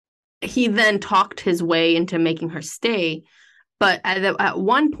 He then talked his way into making her stay. But at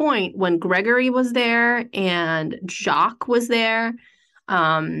one point, when Gregory was there and Jacques was there,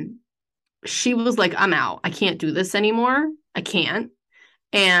 she was like, I'm out. I can't do this anymore. I can't.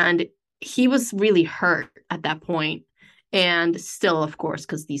 And he was really hurt at that point. And still, of course,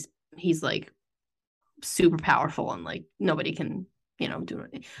 because he's like super powerful and like nobody can, do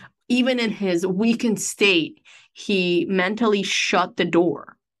it. Even in his weakened state, he mentally shut the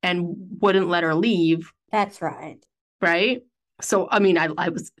door and wouldn't let her leave. That's right. Right? So, I mean, I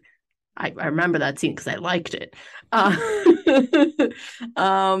remember that scene because I liked it.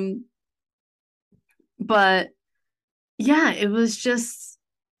 But yeah, it was just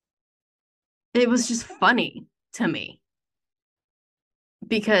funny to me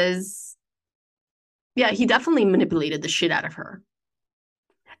because yeah, he definitely manipulated the shit out of her.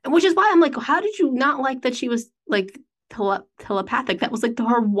 Which is why I'm like, how did you not like that she was like telepathic. That was like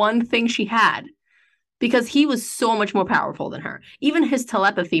her one thing she had. Because he was so much more powerful than her. Even his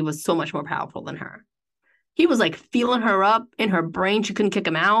telepathy was so much more powerful than her. He was like feeling her up in her brain. She couldn't kick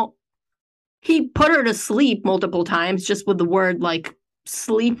him out. He put her to sleep multiple times just with the word like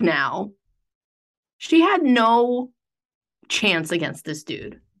sleep now. She had no chance against this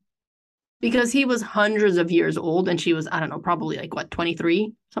dude because he was hundreds of years old and she was, I don't know, probably like what,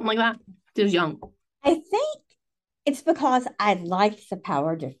 23, something like that. She was young. I think it's because I liked the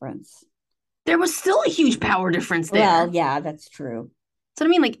power difference. There was still a huge power difference there. Well, yeah, that's true. So I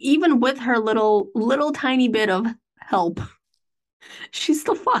mean, like, even with her little tiny bit of help, she's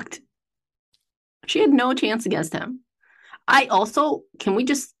still fucked. She had no chance against him. I also, can we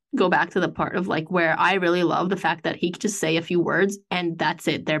just go back to the part of like where I really love the fact that he could just say a few words and that's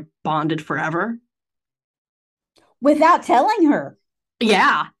it. They're bonded forever. Without telling her.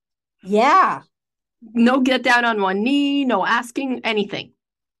 Yeah. Yeah. No get down on one knee, no asking anything.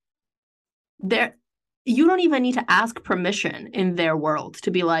 You don't even need to ask permission in their world to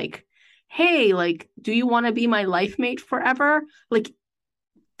be like, hey, like, do you want to be my life mate forever? Like,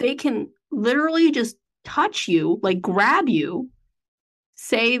 they can literally just touch you, like grab you,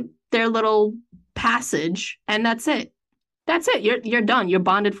 say their little passage, and that's it. That's it. You're done. You're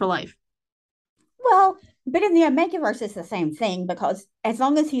bonded for life. Well, but in the Omegaverse, it's the same thing because as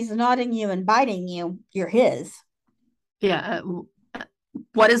long as he's nodding you and biting you, you're his. Yeah.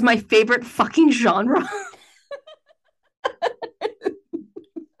 What is my favorite fucking genre?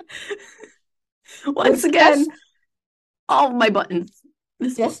 Once again, all my buttons.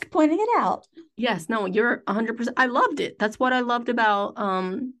 Just pointing it out. Yes, no, you're 100%. I loved it. That's what I loved about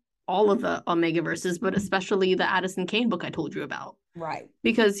all of the Omegaverses, but especially the Addison Kane book I told you about. Right.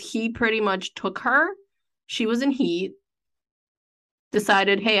 Because he pretty much took her. She was in heat.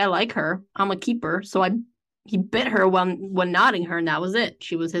 Decided, hey, I like her. I'm a keeper. So he bit her when nodding her, and that was it.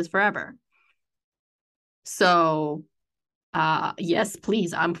 She was his forever. So, yes,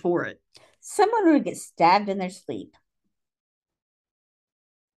 please, I'm for it. Someone would get stabbed in their sleep.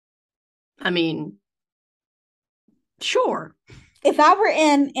 I mean, sure. If I were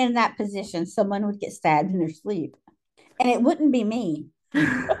in that position, someone would get stabbed in their sleep, and it wouldn't be me.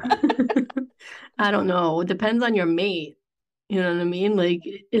 I don't know. It depends on your mate. You know what I mean? Like,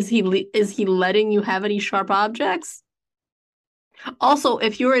 is he letting you have any sharp objects? Also,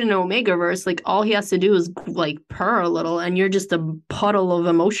 if you're in an Omegaverse, like all he has to do is like purr a little, and you're just a puddle of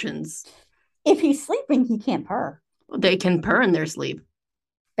emotions. If he's sleeping, he can't purr. They can purr in their sleep,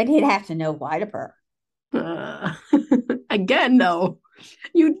 but he'd have to know why to purr. Again, no,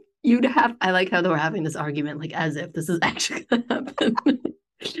 you'd have. I like how they were having this argument, like as if this is actually gonna happen.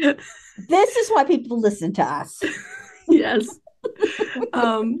 This is why people listen to us. Yes.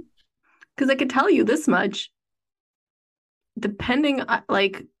 Because I could tell you this much. Depending,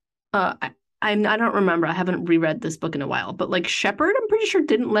 like, I don't remember. I haven't reread this book in a while, but like Shepard, I'm pretty sure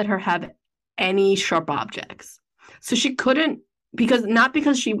didn't let her have any sharp objects, so she couldn't not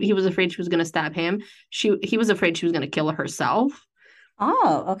because he was afraid she was going to stab him. He was afraid she was going to kill herself.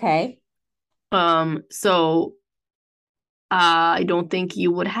 Oh, okay. So I don't think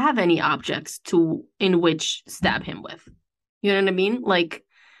you would have any objects in which stab him with. You know what I mean? Like,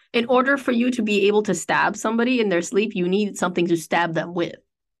 in order for you to be able to stab somebody in their sleep, you need something to stab them with.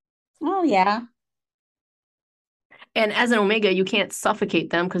 Oh, yeah. And as an Omega, you can't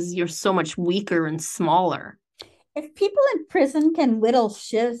suffocate them because you're so much weaker and smaller. If people in prison can whittle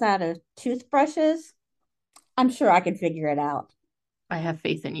shivs out of toothbrushes, I'm sure I could figure it out. I have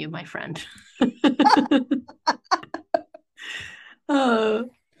faith in you, my friend. What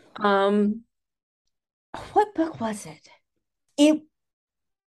book was it? It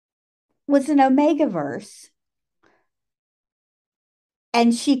was an Omegaverse,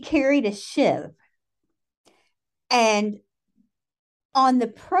 and she carried a shiv. And on the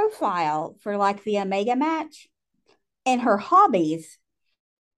profile for like the Omega match and her hobbies,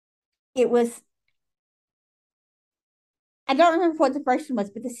 it was, I don't remember what the first one was,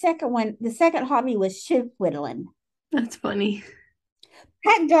 but the second hobby was shiv whittling. That's funny.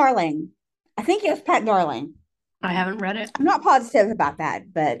 Pat Darling. I think it was Pat Darling. I haven't read it. I'm not positive about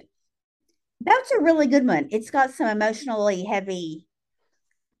that, but that's a really good one. It's got some emotionally heavy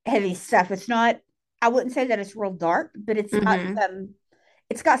stuff. It's not, I wouldn't say that it's real dark, but it's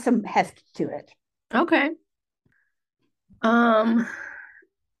got some heft to it. Okay.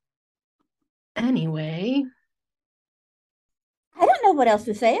 Anyway, I don't know what else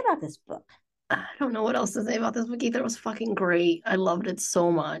to say about this book. I don't know what else to say about this book either. It was fucking great. I loved it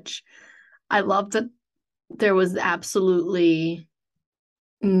so much. I loved that there was absolutely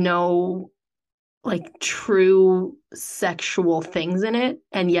no like true sexual things in it,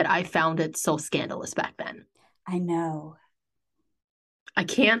 and yet I found it so scandalous back then. I know. I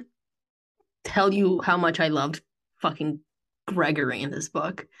can't tell you how much I loved fucking Gregory in this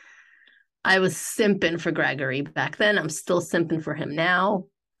book. I was simping for Gregory back then. I'm still simping for him now.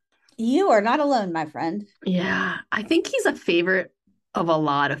 You are not alone, my friend. Yeah, I think he's a favorite of a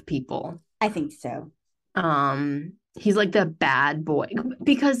lot of people. I think so. He's like the bad boy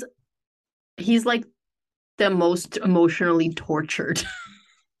because he's like the most emotionally tortured.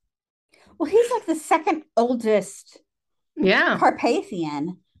 Well, he's like the second oldest Yeah.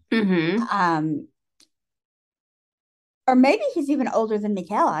 Carpathian. Mm-hmm. Or maybe he's even older than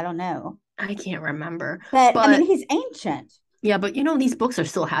Mikhail. I don't know. I can't remember. But I mean, he's ancient. Yeah, but you know, these books are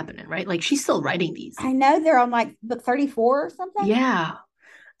still happening, right? Like she's still writing these. I know they're on like book 34 or something. Yeah.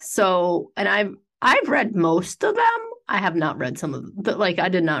 So, and I've read most of them. I have not read some of the, like I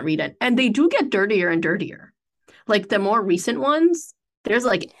did not read it. And they do get dirtier and dirtier. Like the more recent ones, there's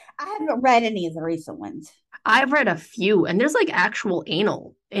like I haven't read any of the recent ones. I've read a few and there's like actual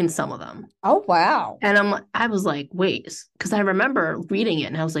anal in some of them. Oh wow. And I was like, wait, because I remember reading it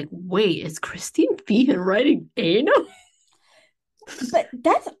and I was like, wait, is Christine Feehan writing anal? But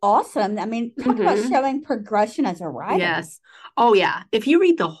that's awesome. I mean, talk about showing progression as a writer. Yes. Oh yeah. If you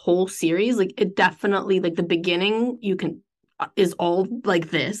read the whole series, like it definitely like the beginning is all like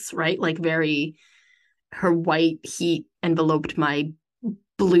this, right? Like very her white heat enveloped my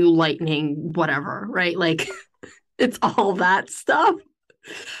blue lightning, whatever, right? Like it's all that stuff.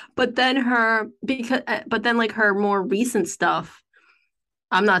 But then like her more recent stuff,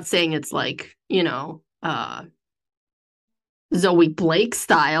 I'm not saying it's like, Zoe Blake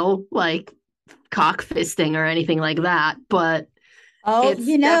style, like cock fisting or anything like that, but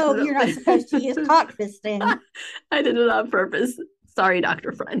you're not supposed to use cock fisting. I did it on purpose. Sorry,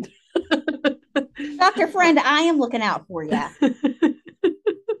 Dr. Friend. Dr. Friend, I am looking out for you.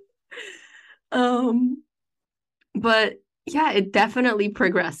 But yeah, it definitely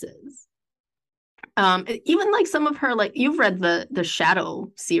progresses. Even like some of her, like you've read the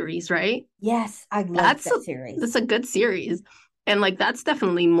Shadow series, right? Yes, I love that series. That's a good series. And like that's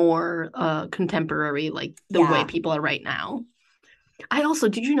definitely more contemporary, like the way people are right now. I also,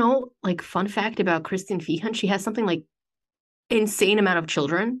 did you know, like fun fact about Kristen Feehan, she has something like insane amount of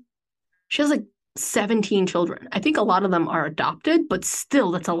children. She has like 17 children. I think a lot of them are adopted, but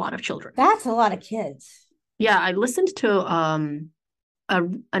still that's a lot of children. That's a lot of kids. Yeah, I listened to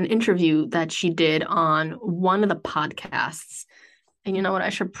an interview that she did on one of the podcasts. And you know what? I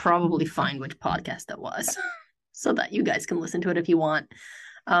should probably find which podcast that was so that you guys can listen to it if you want.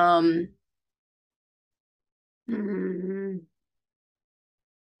 The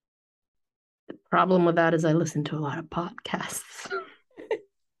problem with that is I listen to a lot of podcasts.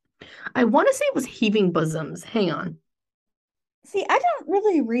 I want to say it was Heaving Bosoms. Hang on. See, I don't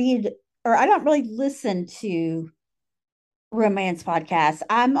really read or I don't really listen to romance podcasts.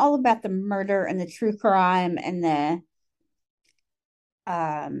 I'm all about the murder and the true crime and the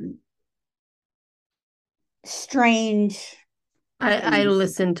strange. I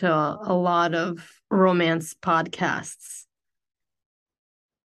listen to a lot of romance podcasts.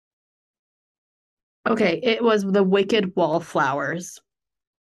 Okay, it was the Wicked Wallflowers.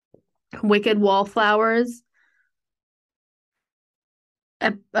 Wicked Wallflowers.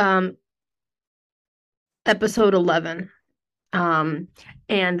 Episode 11. And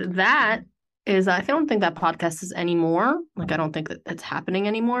that is, I don't think that podcast is anymore. Like, I don't think that it's happening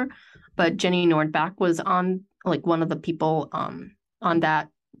anymore. But Jenny Nordbach was on, like, one of the people on that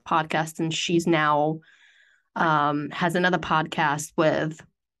podcast, and she's now has another podcast with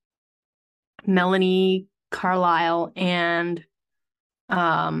Melanie Carlisle and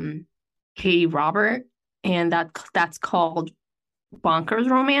Katie Robert, and that's called Bonkers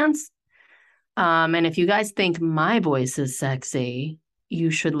Romance. And if you guys think my voice is sexy, you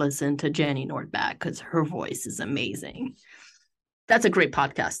should listen to Jenny Nordbach because her voice is amazing. That's a great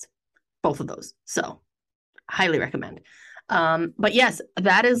podcast, both of those. So highly recommend. But yes,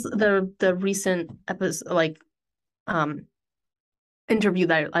 that is the recent episode, interview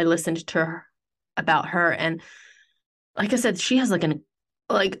that I listened to her about her. And like I said, she has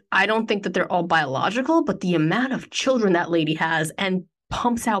I don't think that they're all biological, but the amount of children that lady has and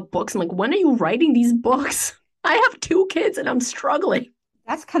pumps out books. I'm like, when are you writing these books? I have 2 kids and I'm struggling.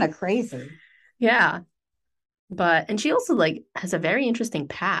 That's kind of crazy. Yeah. And she also has a very interesting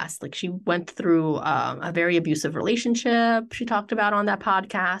past. Like she went through a very abusive relationship she talked about on that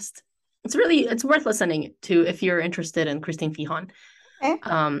podcast. It's worth listening to if you're interested in Christine Feehan.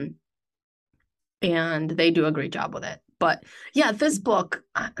 Okay. And they do a great job with it. But yeah, this book,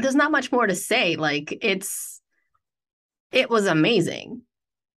 there's not much more to say. Like it was amazing.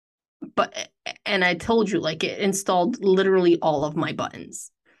 And I told you, like, it installed literally all of my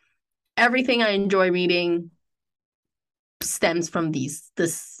buttons. Everything I enjoy reading stems from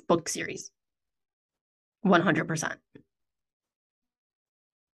this book series. 100%.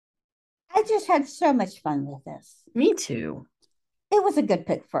 I just had so much fun with this. Me too. It was a good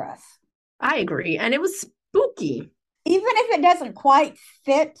pick for us. I agree. And it was spooky. Even if it doesn't quite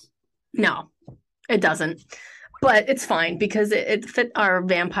fit. No, it doesn't. But it's fine because it fit our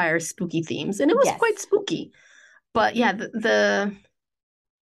vampire spooky themes. And it was quite spooky. But yeah, the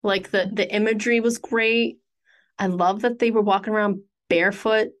imagery was great. I love that they were walking around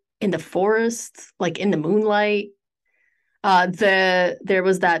barefoot in the forest, like in the moonlight. There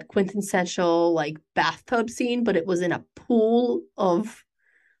was that quintessential like bathtub scene, but it was in a pool of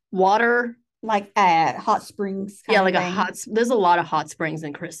water. Like hot springs. Yeah, like there's a lot of hot springs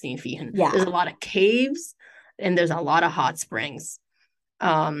in Christine Feehan. Yeah. There's a lot of caves and there's a lot of hot springs.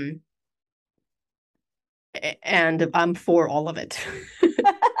 And I'm for all of it.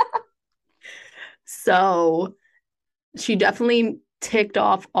 So she definitely ticked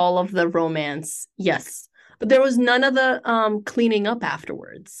off all of the romance. Yes. But there was none of the cleaning up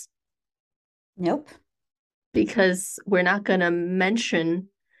afterwards. Nope. Because we're not going to mention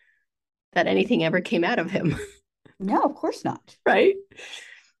that anything ever came out of him. No, of course not. Right?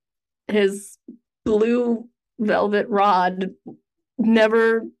 His blue velvet rod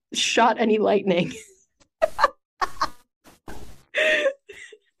never shot any lightning.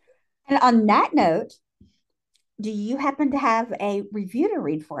 And on that note, do you happen to have a review to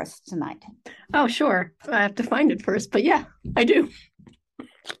read for us tonight? Oh, sure. I have to find it first, but yeah, I do.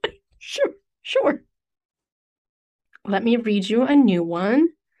 Sure. Let me read you a new one.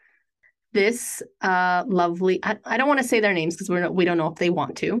 This lovely, I don't want to say their names because we don't know if they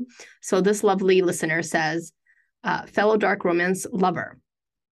want to. So this lovely listener says, fellow dark romance lover,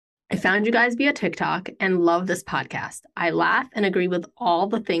 I found you guys via TikTok and love this podcast. I laugh and agree with all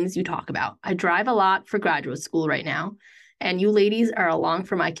the things you talk about. I drive a lot for graduate school right now, and you ladies are along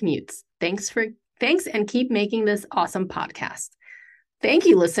for my commutes. Thanks and keep making this awesome podcast. Thank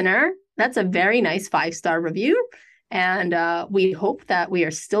you, listener. That's a very nice 5-star review. And we hope that we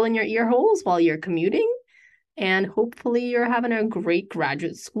are still in your ear holes while you're commuting. And hopefully you're having a great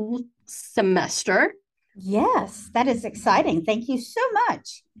graduate school semester. Yes, that is exciting. Thank you so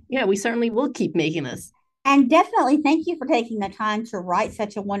much. Yeah, we certainly will keep making this. And definitely thank you for taking the time to write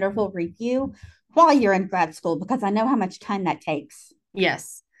such a wonderful review while you're in grad school, because I know how much time that takes.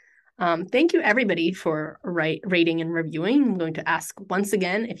 Yes. Thank you, everybody, for rating and reviewing. I'm going to ask once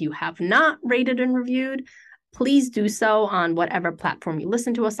again, if you have not rated and reviewed, please do so on whatever platform you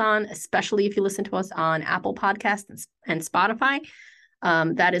listen to us on, especially if you listen to us on Apple Podcasts and Spotify.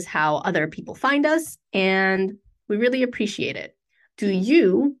 That is how other people find us, and we really appreciate it. Do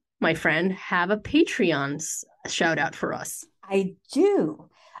you, my friend, have a Patreon shout out for us? I do.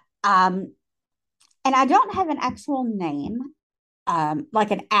 And I don't have an actual name,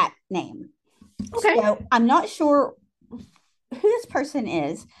 like an @ name. Okay. So I'm not sure who this person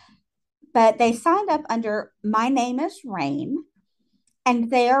is, but they signed up under My Name is Rain, and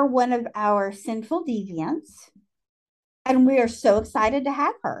they are one of our sinful deviants. And we are so excited to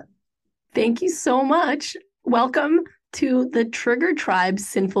have her. Thank you so much. Welcome to the Trigger Tribe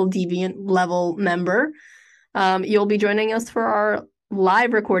Sinful Deviant level member. You'll be joining us for our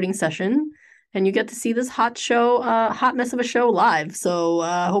live recording session, and you get to see this hot mess of a show live. So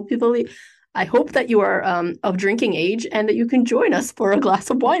I hope that you are of drinking age and that you can join us for a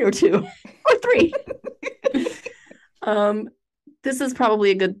glass of wine or 2 or 3. This is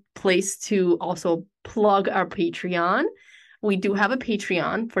probably a good place to also plug our Patreon. We do have a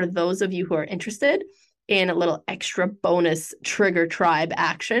Patreon for those of you who are interested in a little extra bonus Trigger Tribe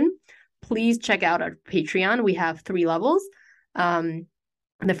action. Please check out our Patreon. We have 3 levels.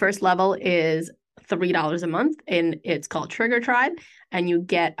 The first level is $3 a month, and it's called Trigger Tribe, and you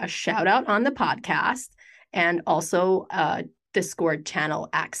get a shout out on the podcast and also Discord channel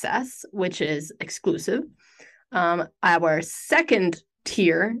access, which is exclusive. Our second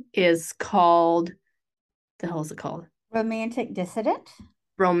tier is called, the hell is it called? Romantic Dissident.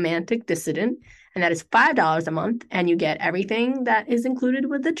 Romantic Dissident, and that is $5 a month, and you get everything that is included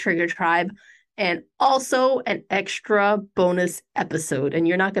with the Trigger Tribe, and also an extra bonus episode. And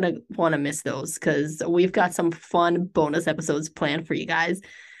you're not going to want to miss those because we've got some fun bonus episodes planned for you guys.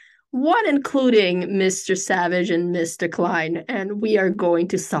 One including Mr. Savage and Mr. Klein, and we are going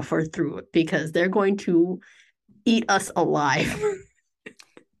to suffer through it because they're going to eat us alive.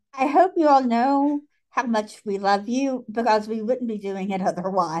 I hope you all know how much we love you because we wouldn't be doing it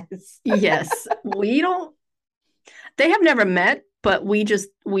otherwise. Yes, they have never met, but we just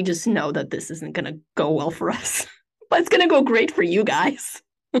know that this isn't gonna go well for us. But it's gonna go great for you guys.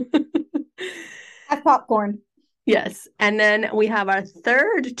 Have popcorn. Yes. And then we have our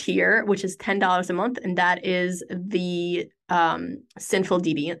third tier, which is $10 a month, and that is the sinful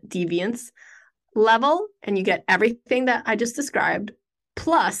deviance level. And you get everything that I just described,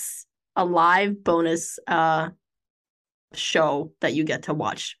 plus a live bonus show that you get to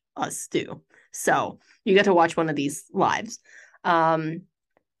watch us do. So you get to watch one of these lives. I'm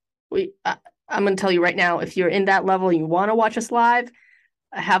going to tell you right now, if you're in that level and you want to watch us live,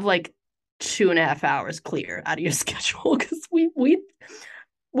 have like 2.5 hours clear out of your schedule because we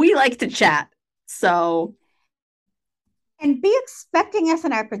like to chat. So And be expecting us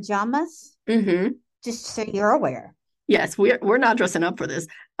in our pajamas, just so you're aware. Yes, we're not dressing up for this.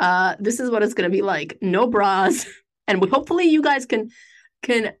 This is what it's going to be like. No bras, and hopefully you guys can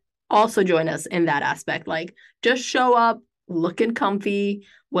also join us in that aspect. Like, just show up looking comfy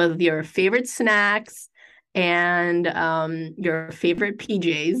with your favorite snacks and your favorite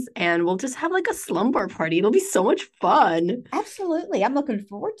PJs, and we'll just have like a slumber party. It'll be so much fun. Absolutely. I'm looking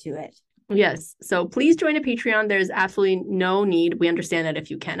forward to it. Yes. So please join a Patreon. There's absolutely no need. We understand that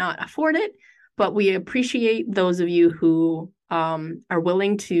if you cannot afford it, but we appreciate those of you who are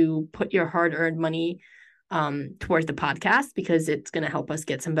willing to put your hard-earned money towards the podcast, because it's going to help us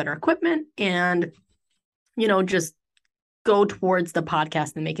get some better equipment and, just go towards the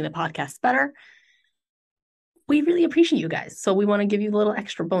podcast and making the podcast better. We really appreciate you guys. So we want to give you little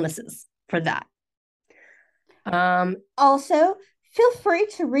extra bonuses for that. Also, feel free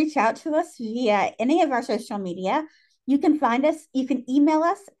to reach out to us via any of our social media. You can find us, you can email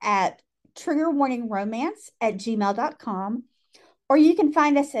us at triggerwarningromance@gmail.com, or you can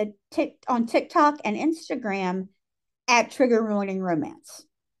find us on TikTok and Instagram at Trigger Warning Romance.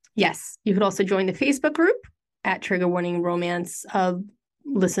 Yes, you could also join the Facebook group at Trigger Warning Romance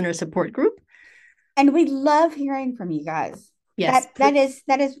listener support group. And we love hearing from you guys. Yes, that is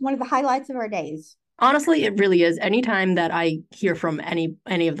one of the highlights of our days. Honestly, it really is. Anytime that I hear from any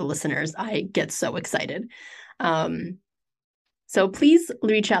of the listeners, I get so excited. So please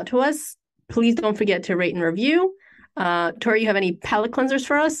reach out to us. Please don't forget to rate and review. Tori, you have any palate cleansers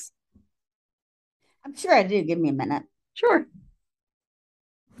for us? I'm sure I do. Give me a minute. Sure.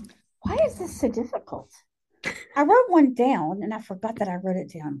 Why is this so difficult? I wrote one down and I forgot that I wrote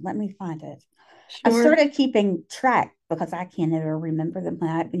it down. Let me find it. Sure. I started keeping track because I can't ever remember them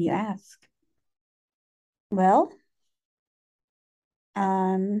when you ask. Well,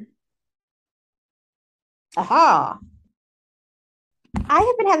 aha. I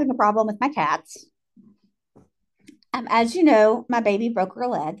have been having a problem with my cats. As you know, my baby broke her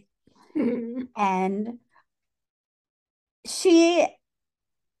leg. And she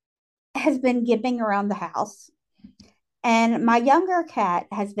has been gimping around the house. And my younger cat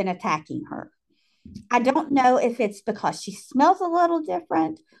has been attacking her. I don't know if it's because she smells a little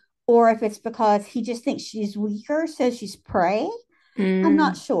different or if it's because he just thinks she's weaker, so she's prey. I'm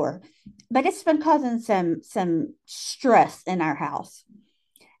not sure. But it's been causing some stress in our house.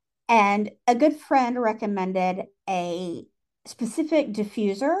 And a good friend recommended a specific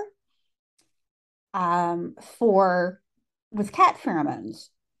diffuser with cat pheromones.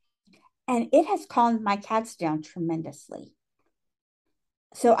 And it has calmed my cats down tremendously.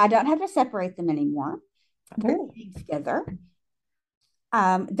 So I don't have to separate them anymore. They're together.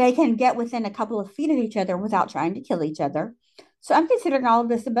 They can get within a couple of feet of each other without trying to kill each other. So I'm considering all of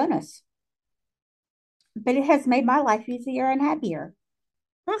this a bonus. But it has made my life easier and happier.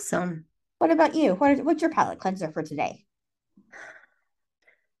 Awesome. What about you? What's your palate cleanser for today?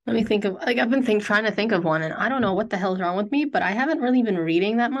 Let me think of, I've been trying to think of one, and I don't know what the hell's wrong with me, but I haven't really been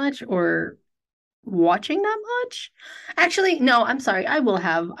reading that much or watching that much. Actually, no, I'm sorry. I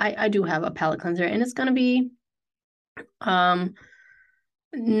do have a palate cleanser, and it's gonna be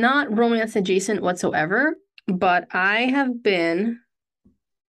not romance adjacent whatsoever, but I have been,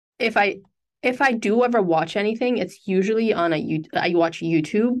 if I do ever watch anything, it's usually on I watch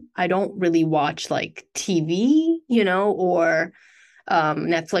YouTube. I don't really watch like TV, or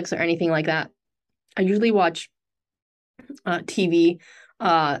Netflix or anything like that. I usually watch TV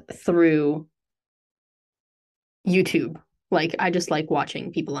through YouTube. Like, I just like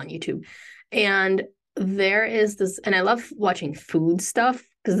watching people on YouTube. And there is this, and I love watching food stuff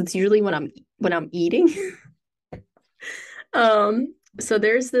because it's usually when I'm eating. So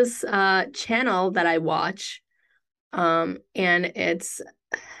there's this channel that I watch, and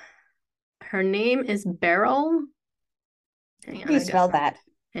her name is Beryl. How do you spell that?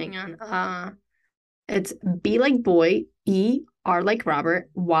 Hang on. It's B like boy, E, R like Robert,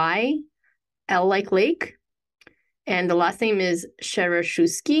 Y, L like Lake. And the last name is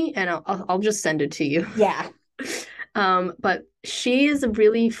Shereshusky, and I'll just send it to you. Yeah. But she is a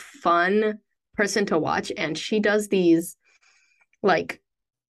really fun person to watch, and she does these like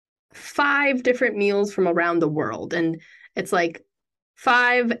 5 different meals from around the world, and it's like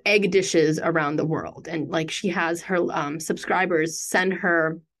 5 egg dishes around the world, and like she has her subscribers send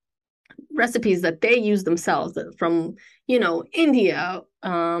her recipes that they use themselves from India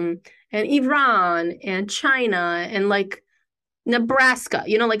and Iran and China and like Nebraska,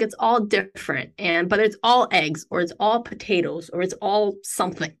 like it's all different, but it's all eggs or it's all potatoes or it's all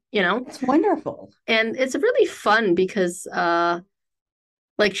something. It's wonderful. And it's really fun because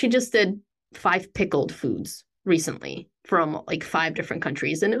like she just did 5 pickled foods recently from like 5 different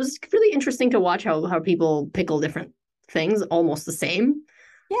countries, and it was really interesting to watch how people pickle different things almost the same.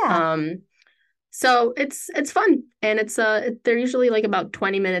 Yeah. So it's fun, and it's they're usually like about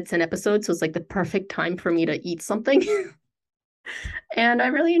 20 minutes an episode, so it's like the perfect time for me to eat something. And I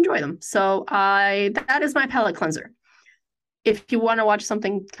really enjoy them. So that is my palate cleanser. If you want to watch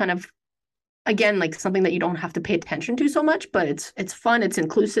something kind of, again, like something that you don't have to pay attention to so much, but it's fun, it's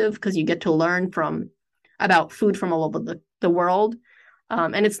inclusive because you get to learn about food from all over the world.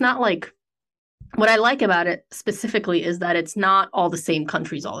 And it's not like, what I like about it specifically is that it's not all the same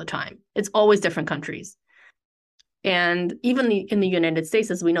countries all the time. It's always different countries. And even in the United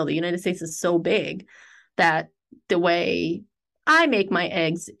States, as we know, the United States is so big that the way I make my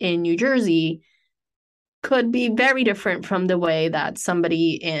eggs in New Jersey could be very different from the way that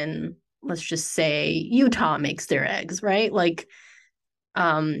somebody in, let's just say, Utah makes their eggs, right? Like,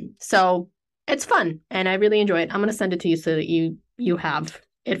 so it's fun, and I really enjoy it. I'm going to send it to you so that you have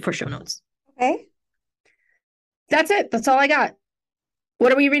it for show notes. Okay. That's it. That's all I got.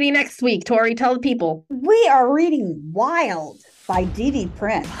 What are we reading next week, Tori? Tell the people. We are reading Wild by Dee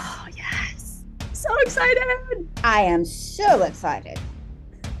Prince. Oh, yes. So excited. I am so excited.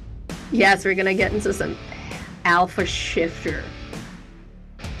 Yes, we're going to get into some alpha shifter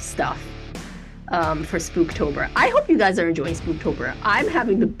stuff for Spooktober. I hope you guys are enjoying Spooktober. I'm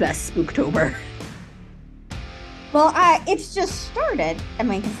having the best Spooktober. Well, it's just started. I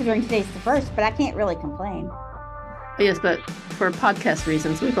mean, considering today's the 1st, but I can't really complain. Yes, but for podcast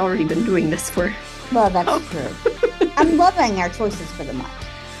reasons, we've already been doing this for... Well, that's true. I'm loving our choices for the month.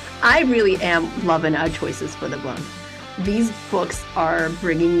 I really am loving our choices for the month. These books are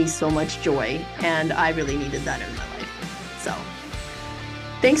bringing me so much joy, and I really needed that in my life. So,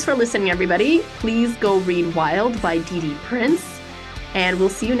 thanks for listening, everybody. Please go read Wild by Dee Prince, and we'll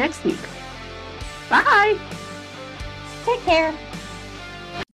see you next week. Bye! Take care.